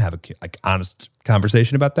reaching them, have a honest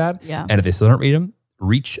conversation about that. Yeah. And if they still don't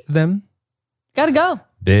reach them. Gotta go.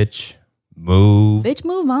 Bitch, move. Bitch,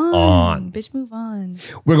 move on. Bitch, move on.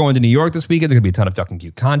 We're going to New York this weekend. There's going to be a ton of fucking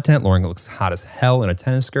cute content. Lauren looks hot as hell in a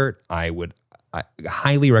tennis skirt. I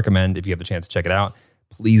highly recommend, if you have the chance to check it out,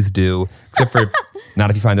 please do. Except for not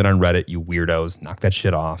if you find it on Reddit, you weirdos. Knock that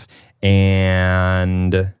shit off.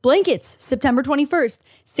 And blankets, September 21st,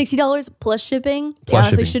 $60 plus shipping. They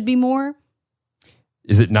honestly should be more.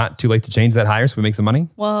 Is it not too late to change that higher so we make some money?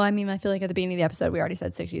 Well, I mean, I feel like at the beginning of the episode, we already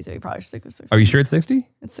said 60, so we probably should stick with 60. Are you sure it's 60?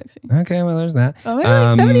 It's 60. Okay, well, there's that. Oh, maybe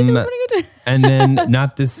 70 if you want to go to. And then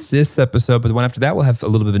not this episode, but the one after that, we'll have a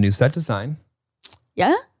little bit of a new set design.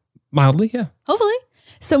 Yeah? Mildly, yeah. Hopefully.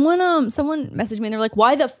 Someone messaged me and they're like,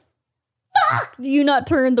 why the fuck do you not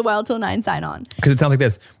turn the Wild Till 9 sign on? Because it sounds like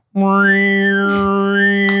this. In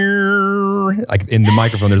the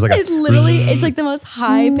microphone, there's it's literally it's the most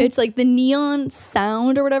high pitch, the neon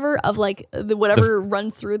sound or whatever of whatever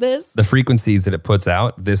runs through this. The frequencies that it puts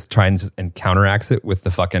out, this tries and counteracts it with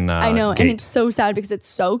the fucking I know, gate. and it's so sad because it's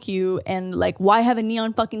so cute and why have a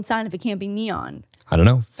neon fucking sign if it can't be neon? I don't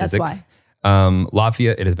know. That's Physics. Why.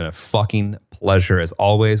 Latvia, it has been a fucking pleasure as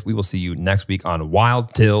always. We will see you next week on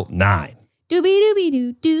Wild Till 9. Doobie doobie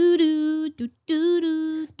doo doo doo doo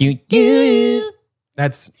doo doo doo.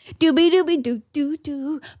 That's doobie doobie doo doo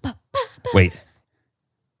doo. Wait.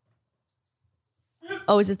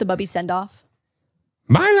 Oh, is this the Bubby send off?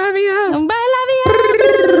 Bye, Lavia. Bye, Lavia.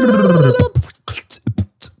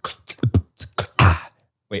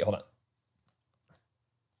 Wait, hold on.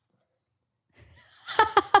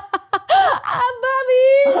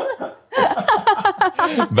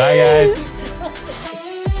 Bubby. Bye, guys.